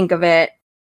what you think of it.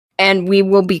 And we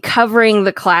will be covering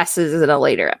the classes in a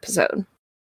later episode.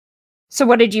 So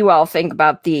what did you all think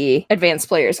about the Advanced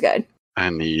Player's Guide? I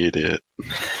need it.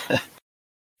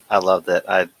 I loved it.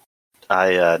 I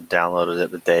downloaded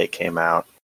it the day it came out.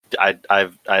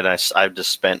 I've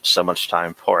just spent so much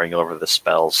time poring over the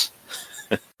spells.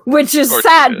 Which is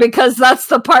sad because that's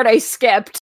the part I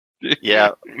skipped.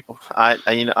 Yeah,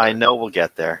 I know we'll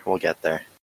get there. We'll get there.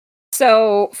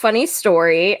 So, funny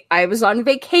story, I was on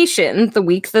vacation the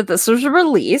week that this was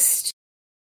released,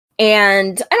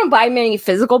 and I don't buy many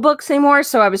physical books anymore,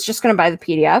 so I was just going to buy the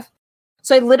PDF.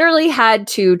 So I literally had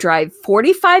to drive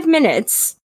 45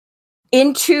 minutes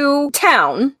into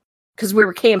town, because we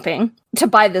were camping, to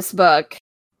buy this book,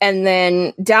 and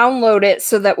then download it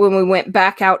so that when we went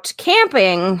back out to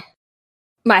camping,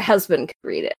 my husband could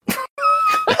read it.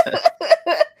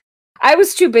 I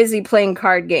was too busy playing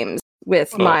card games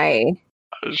with my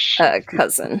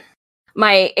cousin.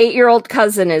 My 8-year-old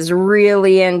cousin is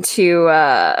really into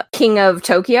King of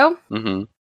Tokyo,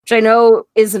 which I know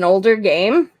is an older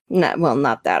game.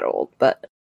 Not that old, but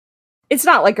it's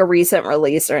not like a recent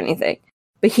release or anything.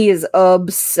 But he is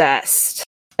obsessed.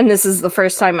 And this is the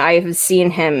first time I have seen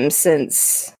him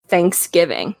since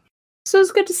Thanksgiving. So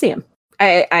it's good to see him.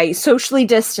 I socially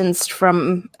distanced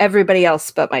from everybody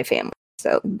else but my family.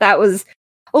 So that was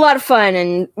a lot of fun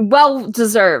and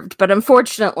well-deserved, but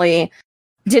unfortunately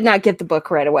did not get the book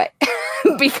right away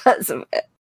because of it.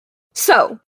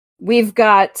 So we've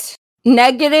got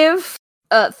negative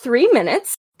 3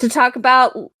 minutes to talk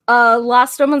about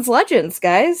Lost Omens Legends,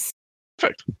 guys.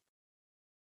 Perfect.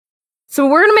 So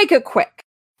we're going to make it quick.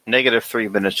 Negative 3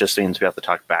 minutes just means we have to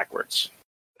talk backwards.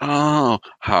 Oh,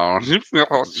 how do you feel?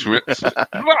 All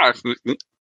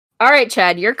right,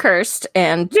 Chad, you're cursed,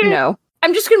 and no.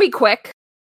 I'm just going to be quick.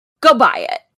 Go buy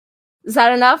it. Is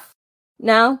that enough?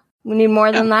 No? We need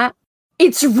more than that?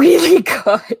 It's really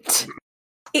good.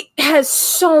 It has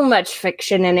so much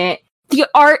fiction in it. The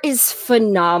art is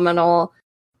phenomenal.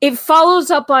 It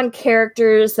follows up on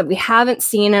characters that we haven't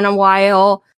seen in a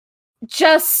while.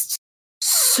 Just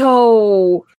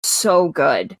so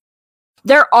good.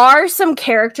 There are some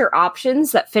character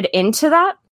options that fit into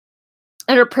that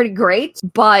and are pretty great,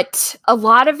 but a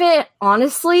lot of it,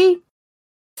 honestly,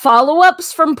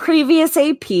 follow-ups from previous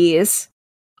APs,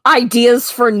 ideas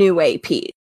for new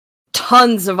APs,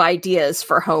 tons of ideas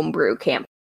for homebrew camp.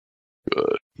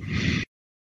 Good.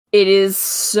 It is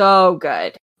so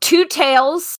good. 2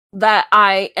 tales that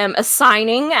I am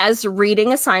assigning as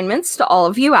reading assignments to all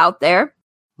of you out there.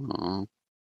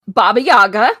 Baba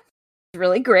Yaga,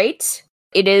 really great.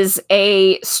 It is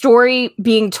a story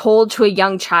being told to a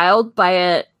young child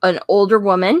by an older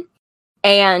woman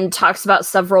and talks about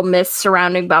several myths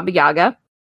surrounding Baba Yaga.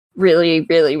 Really,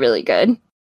 really, really good.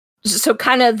 So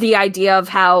kind of the idea of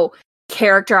how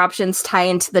character options tie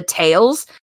into the tales.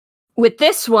 With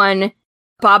this one,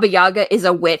 Baba Yaga is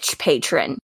a witch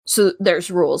patron. So there's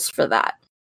rules for that,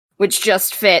 which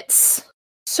just fits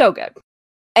so good.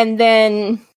 And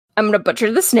then I'm going to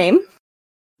butcher this name.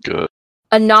 Good.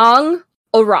 Anang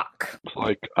Orak.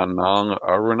 Like Anang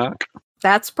Aranak?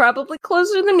 That's probably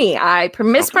closer than me. I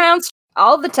mispronounce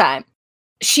all the time.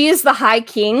 She is the High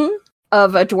King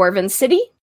of a dwarven city.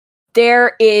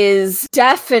 There is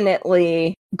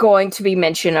definitely going to be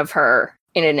mention of her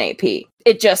in an AP.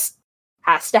 It just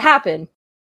has to happen.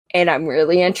 And I'm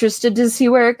really interested to see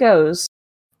where it goes.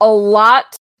 A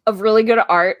lot of really good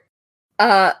art.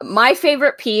 My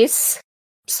favorite piece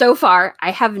so far,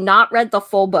 I have not read the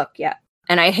full book yet.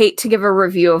 And I hate to give a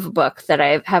review of a book that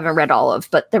I haven't read all of,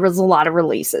 but there was a lot of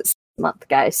releases this month,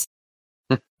 guys.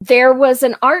 There was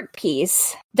an art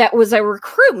piece that was a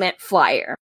recruitment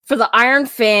flyer for the Iron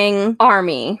Fang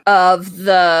army of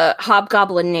the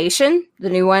Hobgoblin Nation, the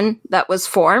new one that was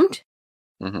formed.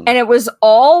 And it was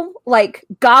all like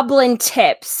goblin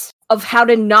tips of how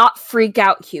to not freak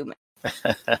out humans.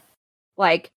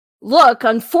 Like, look,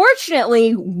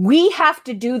 unfortunately, we have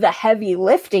to do the heavy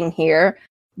lifting here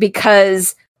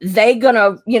because they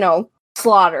gonna,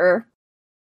 slaughter.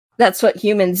 That's what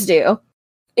humans do.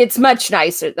 It's much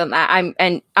nicer than that.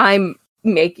 I'm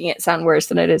making it sound worse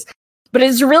than it is. But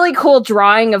it's a really cool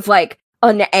drawing of like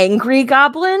an angry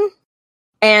goblin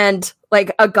and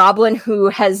like a goblin who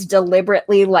has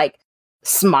deliberately like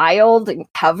smiled and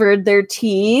covered their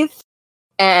teeth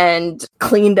and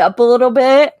cleaned up a little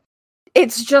bit.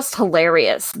 It's just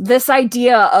hilarious. This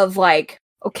idea of like,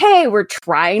 okay, we're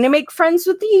trying to make friends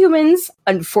with the humans.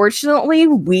 Unfortunately,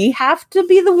 we have to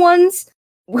be the ones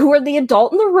who are the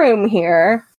adult in the room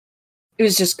here. It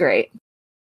was just great.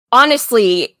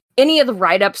 Honestly, any of the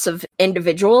write-ups of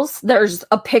individuals, there's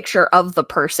a picture of the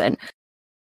person.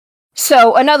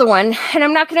 So another one, and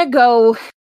I'm not going to go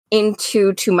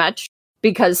into too much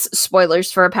because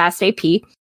spoilers for a past AP,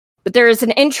 but there is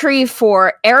an entry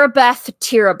for Arabeth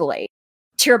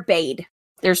Tirabade.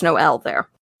 There's no L there.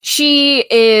 She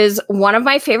is one of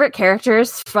my favorite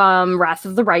characters from Wrath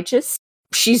of the Righteous.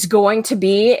 She's going to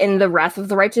be in the Wrath of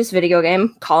the Righteous video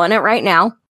game, calling it right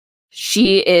now.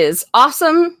 She is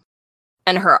awesome,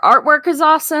 and her artwork is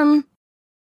awesome,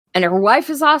 and her wife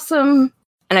is awesome,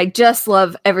 and I just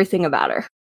love everything about her.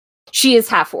 She is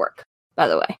half-orc, by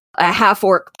the way. A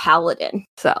half-orc paladin,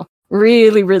 so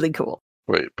really, really cool.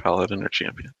 Wait, paladin or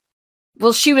champion?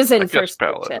 Well, she was in first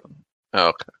paladin. edition. Oh,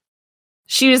 okay.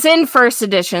 She was in first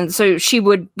edition, so she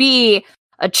would be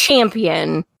a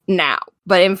champion now.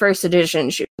 But in first edition,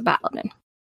 she was a paladin.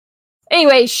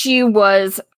 Anyway, she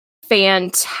was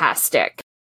fantastic.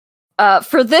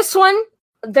 For this one,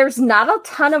 there's not a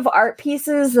ton of art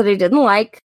pieces that I didn't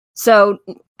like. So,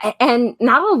 and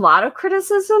not a lot of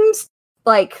criticisms.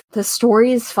 Like, the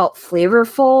stories felt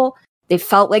flavorful. They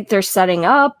felt like they're setting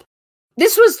up.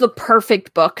 This was the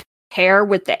perfect book to pair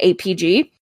with the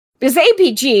APG. Because the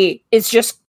APG is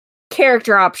just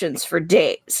character options for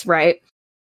days, right?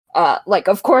 Like,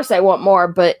 of course I want more,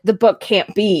 but the book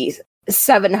can't be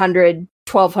 700,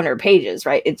 1,200 pages,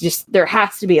 right? It just, there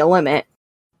has to be a limit.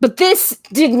 But this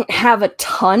didn't have a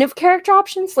ton of character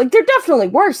options. Like, there definitely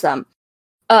were some,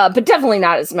 but definitely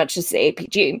not as much as the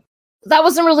APG. That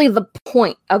wasn't really the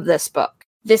point of this book.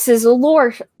 This is a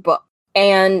lore book,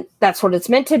 and that's what it's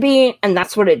meant to be, and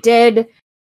that's what it did.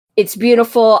 It's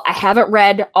beautiful. I haven't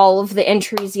read all of the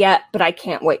entries yet, but I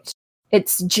can't wait.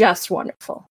 It's just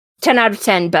wonderful. 10 out of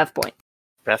 10 Beth point.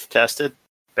 Beth tested,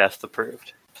 Beth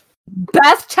approved.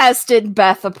 Beth tested,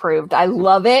 Beth approved. I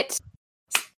love it.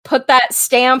 Put that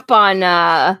stamp on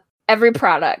every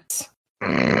product.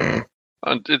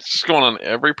 It's just going on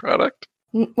every product?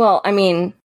 Well, I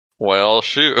mean... Well,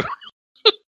 shoot.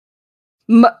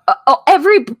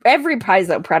 Every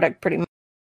Paizo product, pretty much.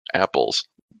 Apples.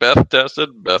 Beth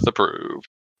tested, Beth approved.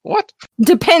 What?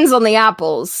 Depends on the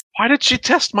apples. Why did she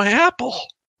test my apple?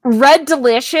 Red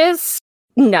Delicious?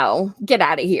 No. Get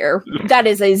out of here. That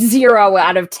is a 0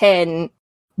 out of 10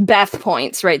 Beth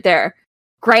points right there.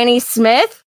 Granny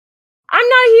Smith? I'm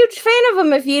not a huge fan of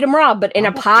them if you eat them raw, but in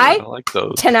a pie, I like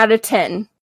those. 10 out of 10.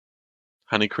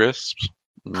 Honey Crisps?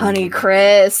 Honey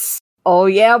Crisp. Oh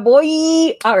yeah,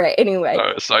 boy. All right, anyway.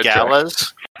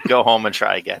 Galas, go home and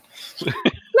try again.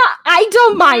 No, I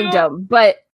don't mind them,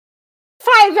 but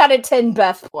 5 out of 10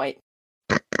 Beth point.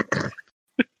 All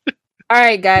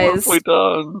right, guys. We're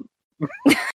done.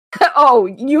 Oh,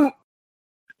 you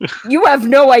have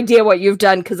no idea what you've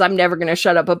done because I'm never going to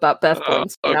shut up about Beth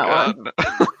points from now on.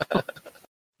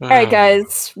 All right,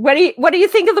 guys. What do you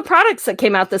think of the products that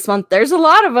came out this month? There's a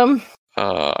lot of them.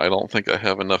 I don't think I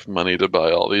have enough money to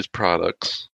buy all these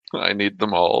products. I need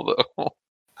them all, though.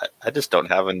 I just don't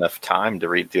have enough time to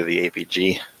read through the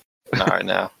APG. Not right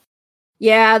now.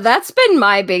 Yeah, that's been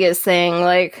my biggest thing.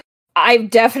 Like, I've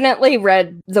definitely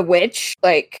read The Witch,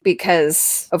 like,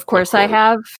 because of course I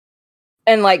have.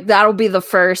 And, like, that'll be the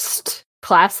first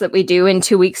class that we do in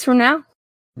 2 weeks from now.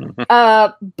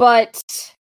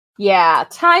 But, yeah,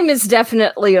 time is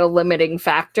definitely a limiting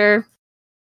factor.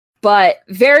 But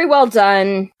very well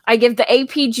done. I give the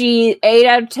APG 8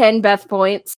 out of 10 Beth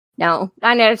points. No,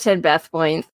 9 out of 10 Beth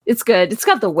points. It's good. It's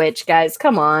got The Witch, guys.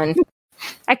 Come on.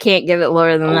 I can't give it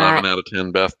lower than 11 that. out of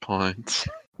 10 Beth points.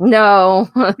 No.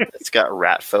 It's got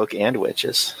rat folk and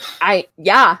witches.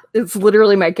 Yeah, it's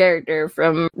literally my character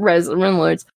from Rise of the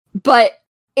Rimlords. But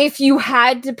if you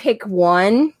had to pick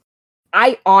one,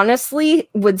 I honestly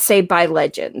would say buy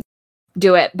Legends.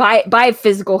 Do it. Buy a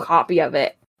physical copy of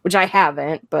it, which I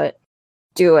haven't, but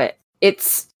do it.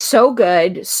 It's so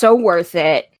good, so worth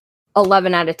it.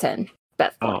 11 out of 10.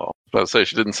 Beth. Oh, I was about to say,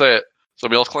 she didn't say it.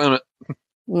 Somebody else claim it.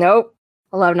 Nope.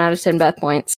 11 out of 10 Beth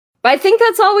points. But I think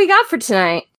that's all we got for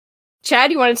tonight.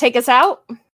 Chad, you want to take us out?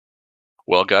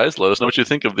 Well, guys, let us know what you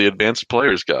think of the Advanced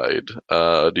Player's Guide.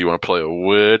 Do you want to play a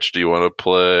witch? Do you want to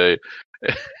play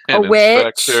an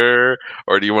inspector?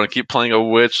 Or do you want to keep playing a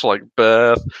witch like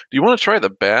Beth? Do you want to try the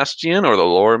Bastion or the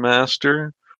Lore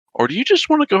Master? Or do you just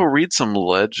want to go read some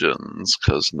legends?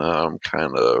 Because now I'm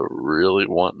kind of really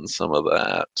wanting some of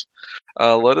that.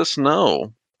 Let us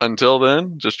know. Until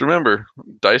then, just remember,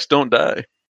 dice don't die.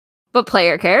 But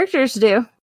player characters do.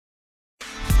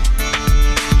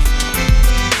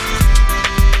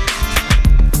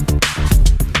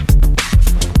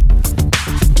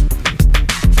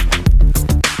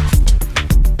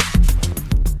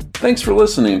 Thanks for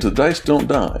listening to Dice Don't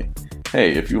Die.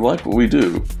 Hey, if you like what we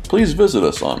do, please visit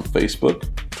us on Facebook,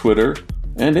 Twitter,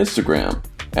 and Instagram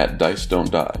at Dice Don't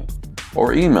Die,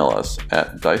 or email us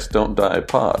at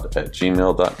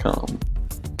dicedon'tdiepod@gmail.com.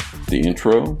 The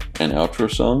intro and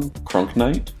outro song, Crunk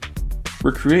Night,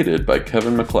 were created by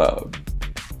Kevin MacLeod.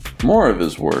 More of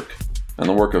his work, and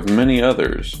the work of many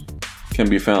others, can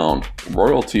be found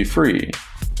royalty-free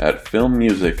at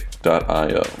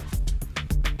filmmusic.io.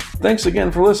 Thanks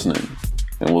again for listening,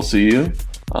 and we'll see you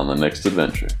on the next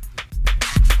adventure.